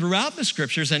fact that throughout the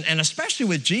scriptures, and especially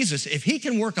with Jesus, if he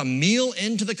can work a meal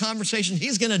into the conversation,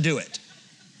 he's gonna do it.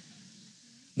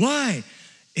 Why?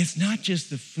 It's not just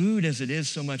the food as it is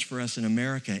so much for us in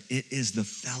America, it is the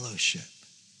fellowship.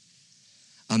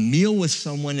 A meal with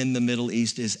someone in the Middle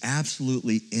East is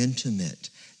absolutely intimate.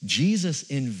 Jesus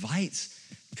invites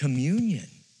communion.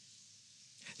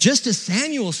 Just as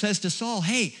Samuel says to Saul,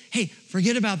 hey,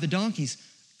 forget about the donkeys.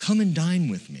 Come and dine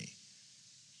with me.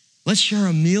 Let's share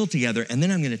a meal together, and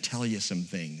then I'm going to tell you some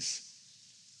things.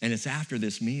 And it's after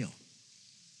this meal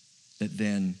that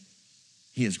then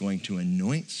he is going to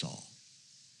anoint Saul.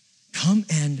 Come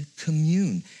and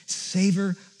commune.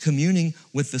 Savor communing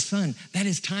with the Son. That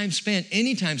is time spent,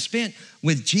 any time spent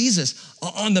with Jesus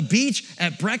on the beach,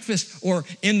 at breakfast, or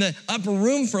in the upper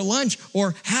room for lunch,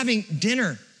 or having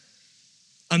dinner.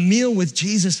 A meal with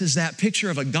Jesus is that picture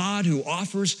of a God who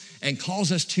offers and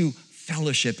calls us to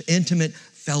fellowship, intimate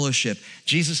fellowship.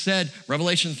 Jesus said,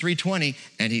 Revelation 3:20,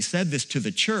 and he said this to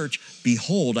the church,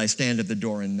 behold, I stand at the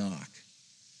door and knock.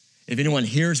 If anyone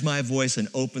hears my voice and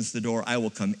opens the door, I will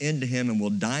come into him and will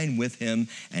dine with him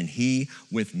and he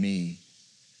with me.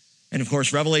 And of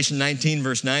course, Revelation 19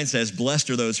 verse 9 says, blessed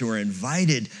are those who are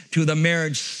invited to the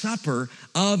marriage supper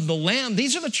of the Lamb.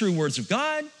 These are the true words of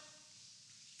God.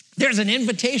 There's an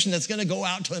invitation that's going to go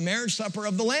out to the marriage supper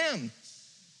of the Lamb.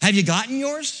 Have you gotten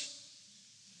yours?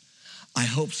 I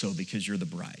hope so, because you're the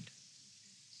bride.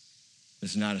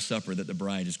 This is not a supper that the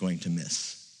bride is going to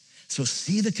miss. So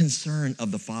see the concern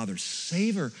of the Father.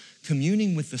 Savor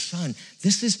communing with the Son.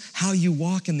 This is how you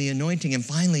walk in the anointing. And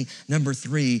finally, number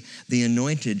 3, the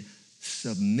anointed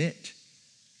submit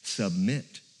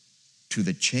to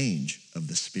the change of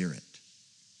the Spirit.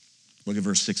 Look at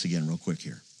verse 6 again real quick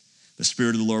here. The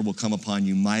Spirit of the Lord will come upon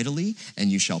you mightily, and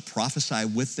you shall prophesy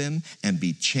with them and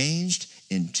be changed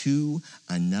into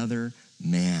another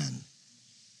man.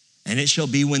 And it shall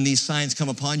be when these signs come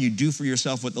upon you, do for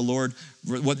yourself what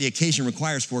the occasion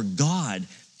requires, for God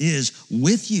is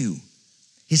with you.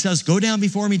 He says, go down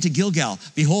before me to Gilgal.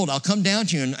 Behold, I'll come down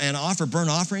to you and offer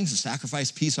burnt offerings and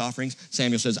sacrifice peace offerings.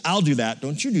 Samuel says, I'll do that.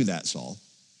 Don't you do that, Saul.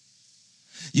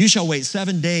 You shall wait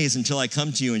 7 days until I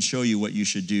come to you and show you what you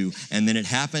should do. And then it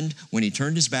happened when he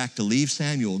turned his back to leave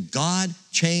Samuel, God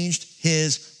changed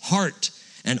his heart.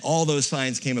 And all those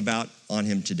signs came about on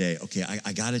him today. Okay,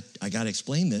 I gotta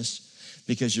explain this,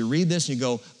 because you read this and you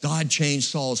go, God changed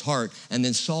Saul's heart, and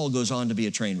then Saul goes on to be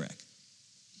a train wreck.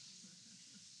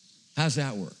 How's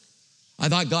that work? I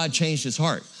thought God changed his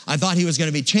heart. I thought he was going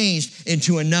to be changed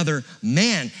into another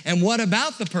man. And what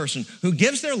about the person who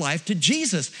gives their life to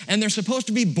Jesus and they're supposed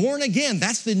to be born again?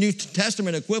 That's the New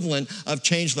Testament equivalent of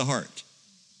change the heart.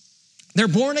 They're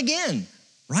born again,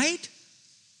 right?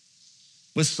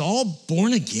 Was Saul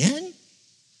born again?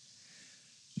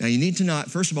 Now you need to not,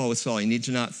 first of all with Saul, you need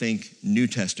to not think New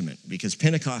Testament, because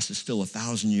Pentecost is still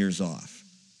 1,000 years off.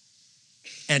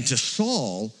 And to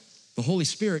Saul, the Holy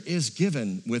Spirit is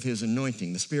given with his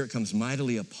anointing. The Spirit comes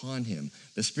mightily upon him.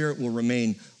 The Spirit will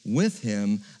remain with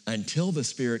him until the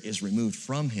Spirit is removed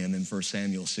from him in 1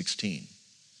 Samuel 16.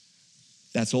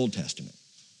 That's Old Testament.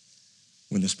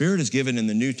 When the Spirit is given in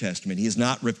the New Testament, he is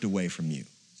not ripped away from you.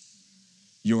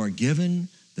 You are given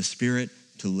the Spirit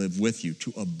to live with you,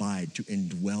 to abide, to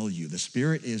indwell you. The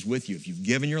Spirit is with you. If you've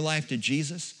given your life to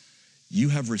Jesus, you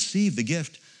have received the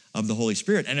gift of the Holy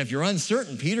Spirit. And if you're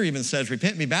uncertain, Peter even says,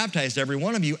 repent and be baptized, every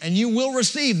one of you, and you will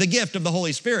receive the gift of the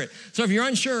Holy Spirit. So if you're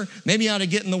unsure, maybe you ought to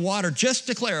get in the water just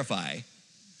to clarify.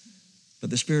 But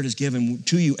the Spirit is given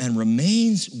to you and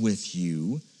remains with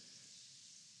you.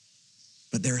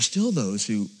 But there are still those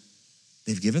who,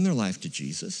 they've given their life to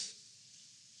Jesus.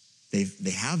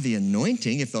 They have the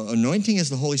anointing. If the anointing is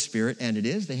the Holy Spirit, and it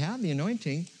is, they have the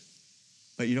anointing,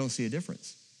 but you don't see a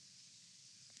difference.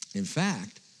 In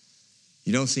fact,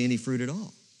 you don't see any fruit at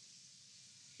all.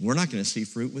 We're not going to see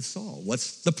fruit with Saul.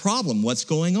 What's the problem? What's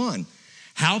going on?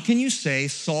 How can you say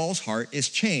Saul's heart is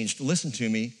changed? Listen to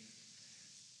me.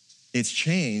 It's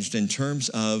changed in terms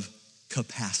of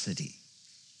capacity.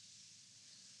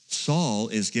 Saul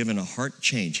is given a heart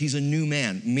change. He's a new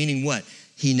man, meaning what?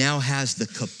 He now has the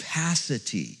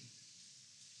capacity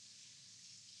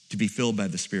to be filled by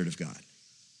the Spirit of God.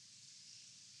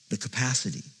 The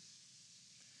capacity.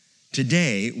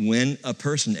 Today, when a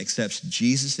person accepts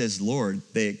Jesus as Lord,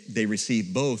 they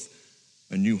receive both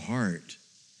a new heart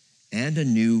and a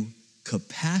new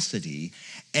capacity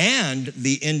and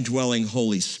the indwelling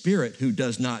Holy Spirit who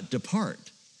does not depart.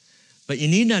 But you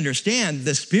need to understand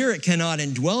the Spirit cannot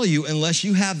indwell you unless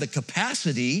you have the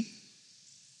capacity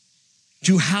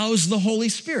to house the Holy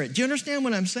Spirit. Do you understand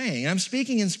what I'm saying? I'm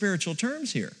speaking in spiritual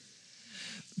terms here.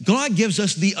 God gives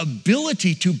us the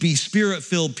ability to be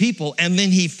Spirit-filled people, and then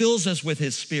he fills us with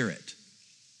his Spirit.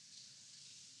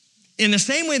 In the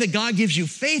same way that God gives you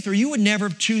faith, or you would never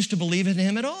choose to believe in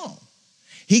him at all.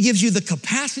 He gives you the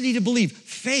capacity to believe,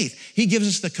 faith. He gives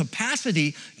us the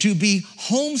capacity to be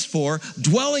homes for,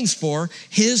 dwellings for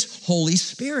his Holy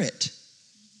Spirit.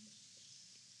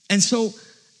 And so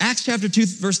Acts chapter 2,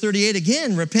 verse 38,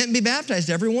 again, repent and be baptized,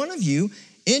 every one of you,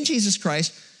 in Jesus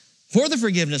Christ, for the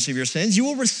forgiveness of your sins. You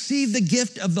will receive the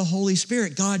gift of the Holy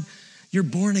Spirit. God, you're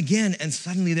born again, and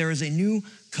suddenly there is a new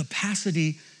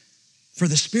capacity for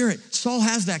the Spirit. Saul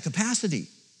has that capacity.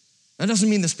 That doesn't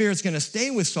mean the Spirit's going to stay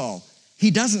with Saul.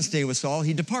 He doesn't stay with Saul,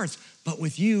 he departs. But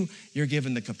with you, you're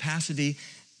given the capacity,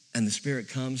 and the Spirit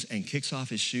comes and kicks off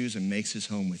his shoes and makes his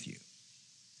home with you.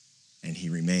 And he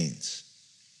remains.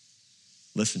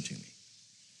 Listen to me.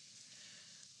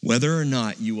 Whether or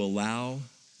not you allow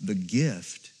the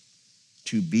gift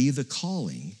to be the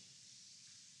calling,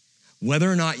 whether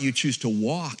or not you choose to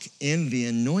walk in the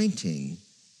anointing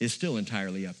is still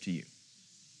entirely up to you.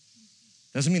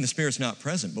 Doesn't mean the Spirit's not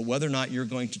present, but whether or not you're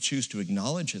going to choose to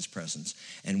acknowledge his presence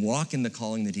and walk in the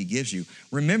calling that he gives you.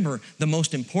 Remember, the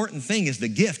most important thing is the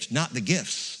gift, not the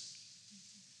gifts.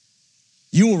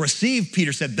 You will receive,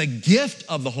 Peter said, the gift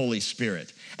of the Holy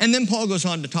Spirit. And then Paul goes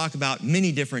on to talk about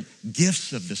many different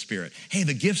gifts of the Spirit. Hey,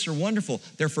 the gifts are wonderful.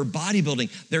 They're for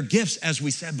bodybuilding. They're gifts, as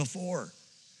we said before.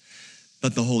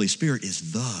 But the Holy Spirit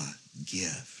is the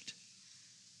gift.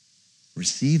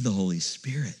 Receive the Holy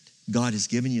Spirit. God has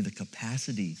given you the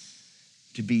capacity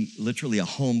to be literally a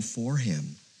home for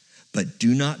him. But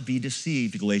do not be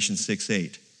deceived, Galatians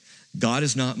 6:8. God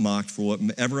is not mocked, for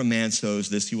whatever a man sows,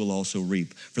 this he will also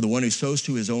reap. For the one who sows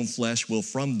to his own flesh will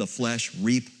from the flesh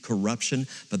reap corruption,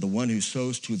 but the one who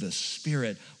sows to the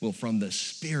Spirit will from the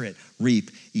Spirit reap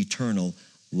eternal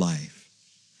life.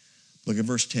 Look at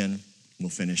verse 10. We'll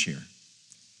finish here.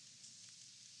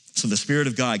 So the Spirit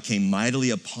of God came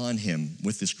mightily upon him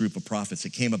with this group of prophets.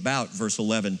 It came about, verse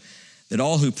 11, that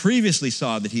all who previously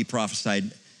saw that he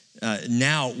prophesied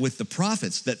now with the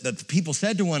prophets, that the people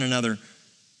said to one another,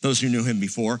 those who knew him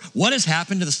before, what has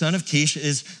happened to the son of Kish?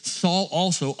 Is Saul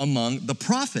also among the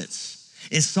prophets?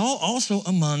 Is Saul also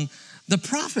among the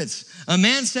prophets? A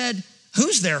man said,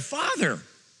 who's their father?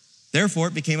 Therefore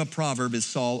it became a proverb, is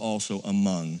Saul also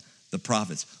among the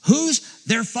prophets? Who's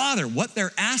their father? What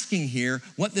they're asking here,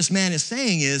 what this man is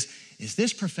saying is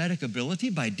this prophetic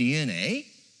ability by DNA?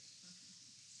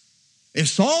 If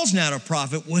Saul's not a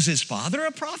prophet, was his father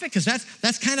a prophet? Because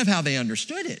that's kind of how they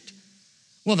understood it.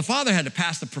 Well, the father had to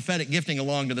pass the prophetic gifting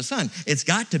along to the son. It's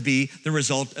got to be the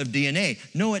result of DNA.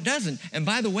 No, it doesn't. And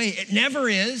by the way, it never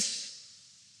is.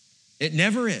 It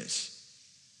never is.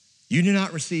 You do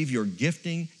not receive your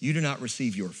gifting, you do not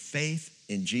receive your faith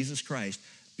in Jesus Christ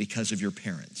because of your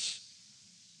parents.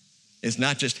 It's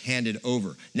not just handed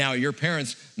over. Now, your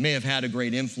parents may have had a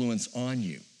great influence on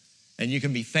you, and you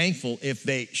can be thankful if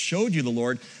they showed you the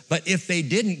Lord, but if they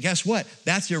didn't, guess what?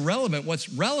 That's irrelevant. What's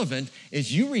relevant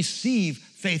is you receive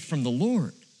faith from the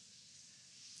Lord.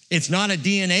 It's not a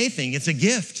DNA thing, it's a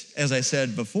gift, as I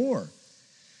said before.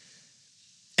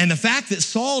 And the fact that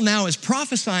Saul now is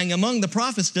prophesying among the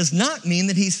prophets does not mean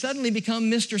that he's suddenly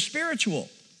become Mr. Spiritual.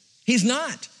 He's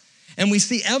not. And we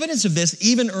see evidence of this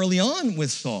even early on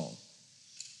with Saul.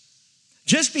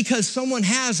 Just because someone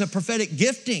has a prophetic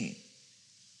gifting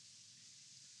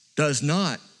does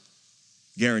not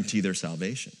guarantee their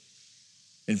salvation.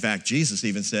 In fact, Jesus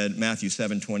even said, Matthew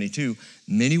 7:22,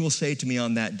 many will say to me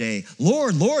on that day,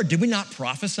 Lord, Lord, did we not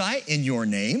prophesy in your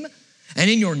name? And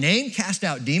in your name cast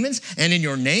out demons, and in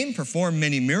your name perform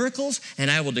many miracles, and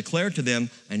I will declare to them,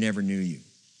 I never knew you.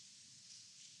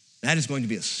 That is going to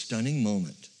be a stunning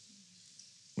moment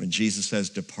when Jesus says,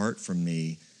 depart from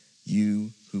me,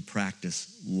 you who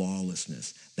practice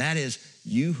lawlessness. That is,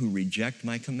 you who reject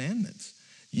my commandments.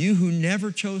 You who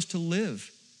never chose to live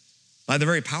by the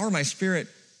very power my Spirit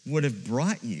would have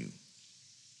brought you.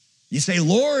 You say,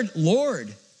 Lord,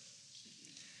 Lord.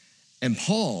 And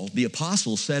Paul, the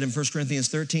apostle, said in 1 Corinthians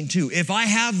 13:2, if I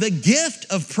have the gift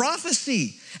of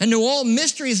prophecy and know all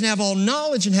mysteries and have all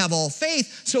knowledge and have all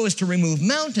faith so as to remove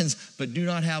mountains, but do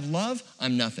not have love,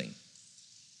 I'm nothing.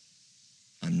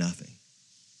 I'm nothing.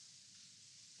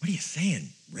 What are you saying,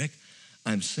 Rick?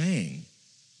 I'm saying,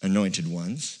 anointed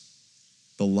ones,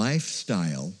 the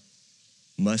lifestyle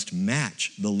must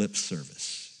match the lip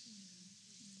service.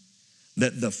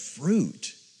 That the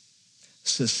fruit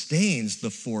sustains the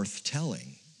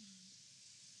forthtelling.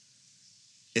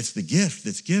 It's the gift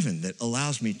that's given that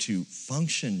allows me to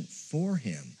function for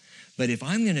him. But if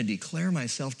I'm going to declare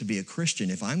myself to be a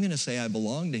Christian, if I'm going to say I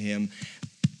belong to him,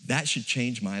 that should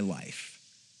change my life,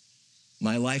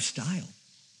 my lifestyle,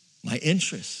 my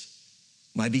interests,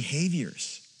 my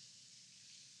behaviors.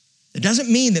 It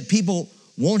doesn't mean that people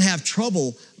won't have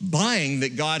trouble buying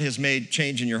that God has made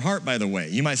change in your heart, by the way.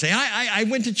 You might say, I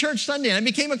went to church Sunday and I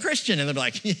became a Christian. And they're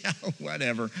like, yeah,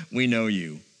 whatever, we know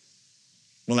you.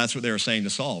 Well, that's what they were saying to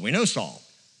Saul. We know Saul.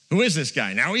 Who is this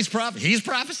guy? Now he's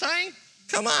prophesying?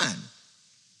 Come on.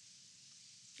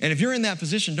 And if you're in that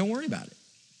position, don't worry about it.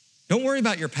 Don't worry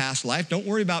about your past life. Don't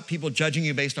worry about people judging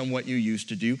you based on what you used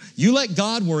to do. You let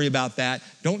God worry about that.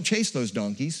 Don't chase those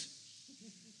donkeys.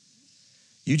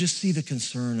 You just see the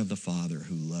concern of the Father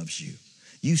who loves you.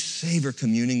 You savor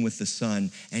communing with the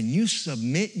Son, and you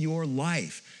submit your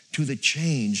life to the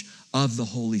change of the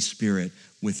Holy Spirit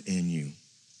within you.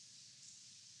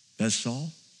 Does Saul?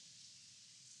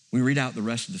 We read out the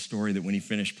rest of the story that when he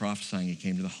finished prophesying, he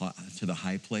came to the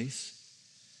high place.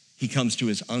 He comes to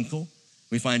his uncle.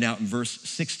 We find out in verse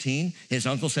 16, his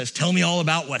uncle says, tell me all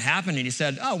about what happened. And he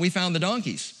said, oh, we found the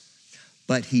donkeys.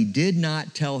 But he did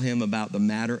not tell him about the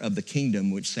matter of the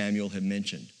kingdom which Samuel had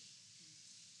mentioned.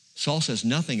 Saul says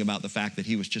nothing about the fact that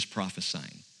he was just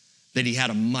prophesying, that he had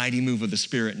a mighty move of the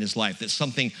Spirit in his life, that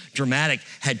something dramatic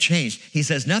had changed. He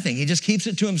says nothing. He just keeps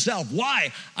it to himself.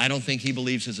 Why? I don't think he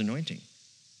believes his anointing.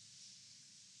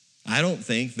 I don't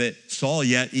think that Saul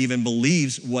yet even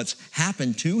believes what's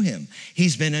happened to him.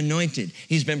 He's been anointed.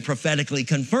 He's been prophetically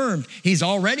confirmed. He's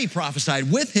already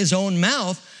prophesied with his own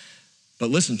mouth. But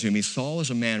listen to me, Saul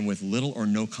is a man with little or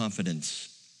no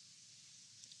confidence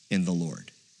in the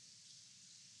Lord.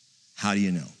 How do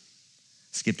you know?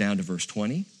 Skip down to verse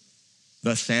 20.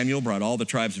 Thus Samuel brought all the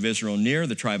tribes of Israel near.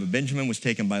 The tribe of Benjamin was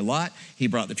taken by Lot. He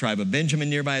brought the tribe of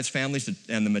Benjamin near by its families,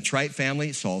 and the Mitrite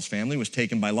family, Saul's family, was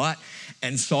taken by Lot.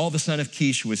 And Saul, the son of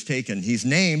Kish, was taken. He's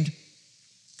named,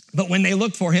 but when they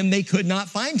looked for him, they could not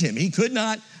find him. He could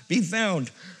not be found.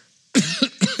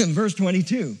 In verse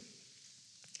 22.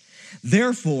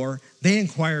 Therefore, they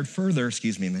inquired further,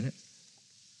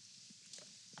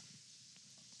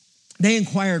 They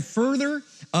inquired further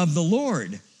of the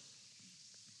Lord.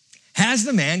 Has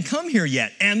the man come here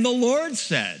yet? And the Lord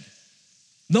said,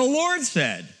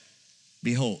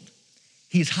 behold,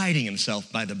 he's hiding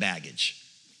himself by the baggage.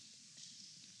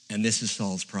 And this is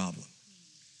Saul's problem.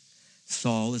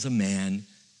 Saul is a man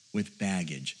with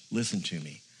baggage. Listen to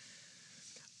me.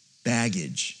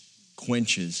 Baggage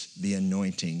quenches the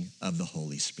anointing of the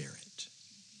Holy Spirit.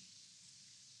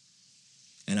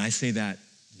 And I say that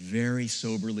very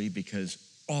soberly because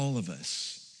all of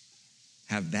us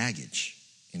have baggage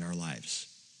in our lives.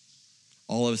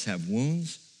 All of us have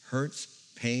wounds, hurts,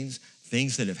 pains,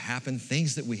 things that have happened,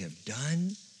 things that we have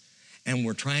done, and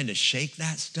we're trying to shake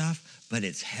that stuff, but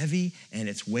it's heavy and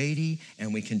it's weighty,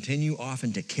 and we continue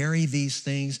often to carry these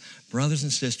things. Brothers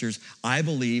and sisters, I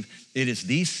believe it is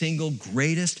the single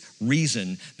greatest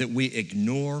reason that we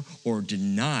ignore or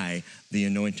deny the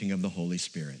anointing of the Holy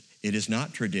Spirit. It is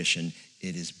not tradition,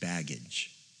 it is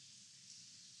baggage.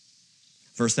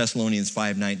 1 Theselonians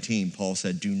 5:19, Paul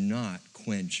said, do not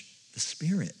quench the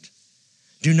Spirit.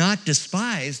 Do not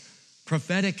despise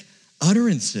prophetic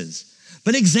utterances,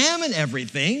 But examine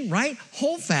everything, right?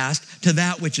 Hold fast to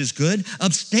that which is good.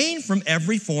 Abstain from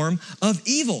every form of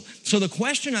evil. So the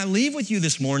question I leave with you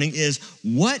this morning is,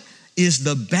 what is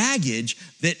the baggage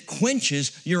that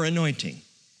quenches your anointing?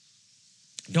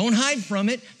 Don't hide from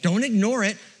it. Don't ignore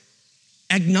it.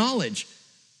 Acknowledge,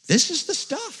 this is the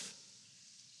stuff.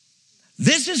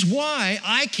 This is why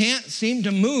I can't seem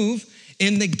to move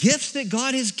in the gifts that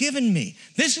God has given me.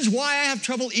 This is why I have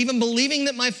trouble even believing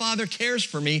that my Father cares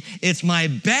for me. It's my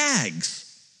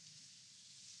bags.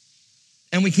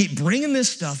 And we keep bringing this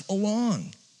stuff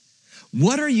along.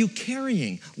 What are you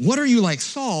carrying? What are you, like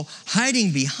Saul,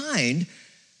 hiding behind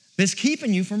that's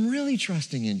keeping you from really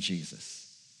trusting in Jesus?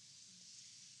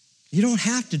 You don't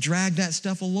have to drag that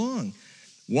stuff along.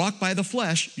 Walk by the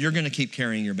flesh, you're going to keep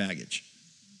carrying your baggage.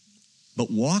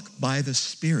 But walk by the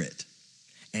Spirit,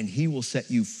 and he will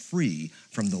set you free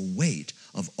from the weight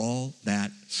of all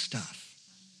that stuff.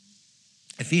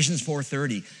 Ephesians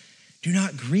 4:30, do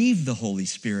not grieve the Holy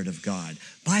Spirit of God,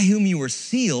 by whom you were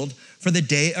sealed for the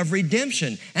day of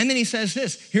redemption. And then he says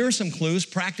this, here are some clues,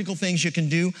 practical things you can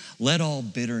do. Let all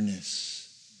bitterness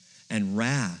and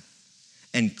wrath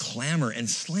and clamor and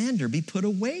slander be put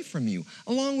away from you,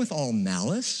 along with all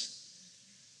malice.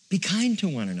 Be kind to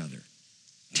one another,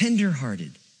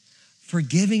 tenderhearted,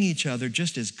 forgiving each other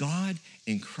just as God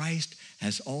in Christ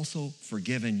has also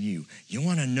forgiven you. You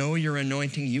want to know your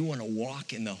anointing? You want to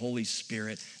walk in the Holy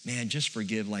Spirit? Man, just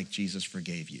forgive like Jesus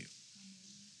forgave you.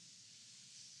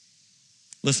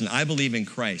 Listen, I believe in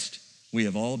Christ we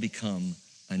have all become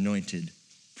anointed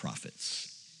prophets.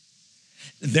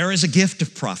 There is a gift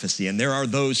of prophecy, and there are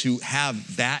those who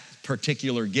have that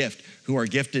particular gift, who are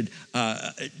gifted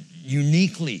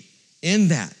uniquely in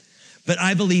that. But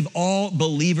I believe all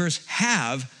believers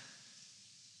have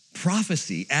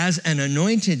prophecy as an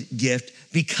anointed gift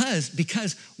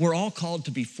because we're all called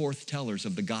to be forth tellers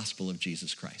of the gospel of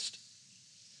Jesus Christ.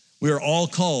 We are all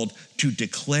called to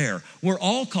declare. We're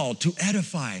all called to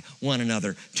edify one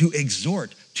another, to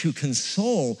exhort, to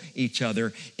console each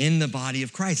other in the body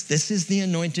of Christ. This is the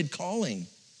anointed calling.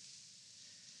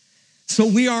 So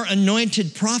we are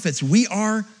anointed prophets. We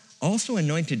are also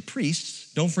anointed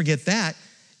priests. Don't forget that.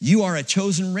 You are a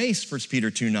chosen race, 1 Peter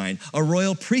 2:9, a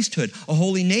royal priesthood, a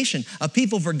holy nation, a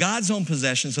people for God's own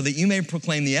possession, so that you may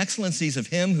proclaim the excellencies of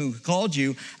him who called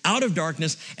you out of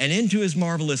darkness and into his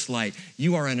marvelous light.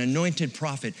 You are an anointed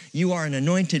prophet. You are an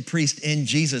anointed priest in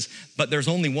Jesus, but there's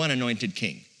only one anointed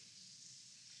king,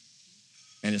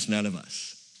 and it's none of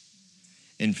us.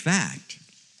 In fact,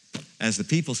 as the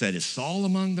people said, is Saul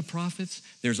among the prophets?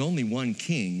 There's only one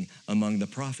king among the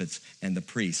prophets and the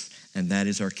priests, and that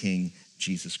is our King,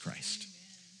 Jesus Christ.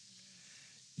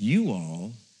 You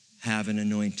all have an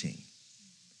anointing,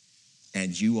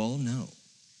 and you all know.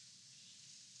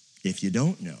 If you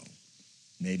don't know,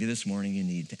 maybe this morning you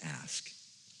need to ask.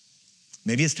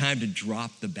 Maybe it's time to drop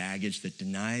the baggage that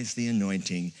denies the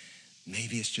anointing.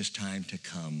 Maybe it's just time to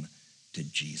come to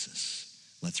Jesus.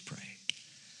 Let's pray.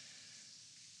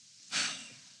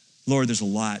 Lord, there's a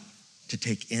lot to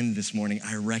take in this morning.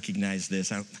 I recognize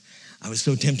this. I was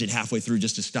so tempted halfway through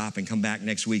just to stop and come back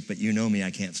next week, but you know me, I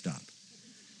can't stop.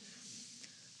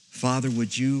 Father,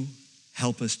 would you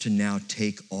help us to now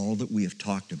take all that we have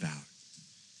talked about,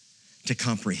 to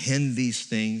comprehend these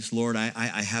things? Lord, I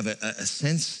have a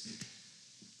sense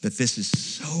that this is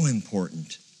so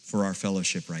important for our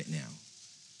fellowship right now,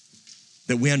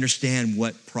 that we understand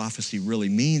what prophecy really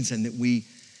means and that we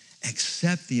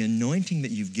accept the anointing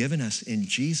that you've given us in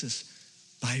Jesus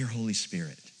by your Holy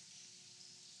Spirit.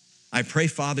 I pray,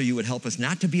 Father, you would help us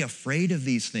not to be afraid of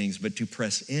these things, but to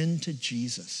press into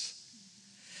Jesus,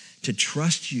 to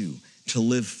trust you, to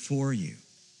live for you.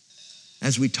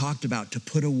 As we talked about, to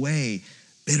put away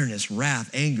bitterness, wrath,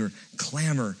 anger,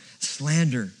 clamor,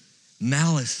 slander,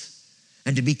 malice,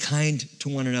 and to be kind to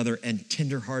one another and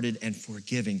tenderhearted and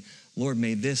forgiving. Lord,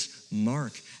 may this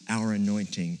mark our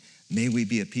anointing. May we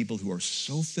be a people who are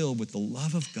so filled with the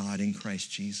love of God in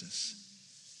Christ Jesus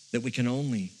that we can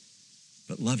only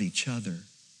but love each other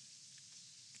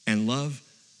and love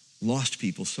lost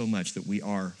people so much that we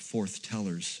are forth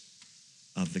tellers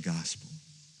of the gospel.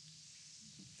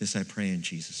 This I pray in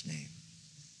Jesus' name.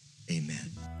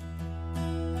 Amen.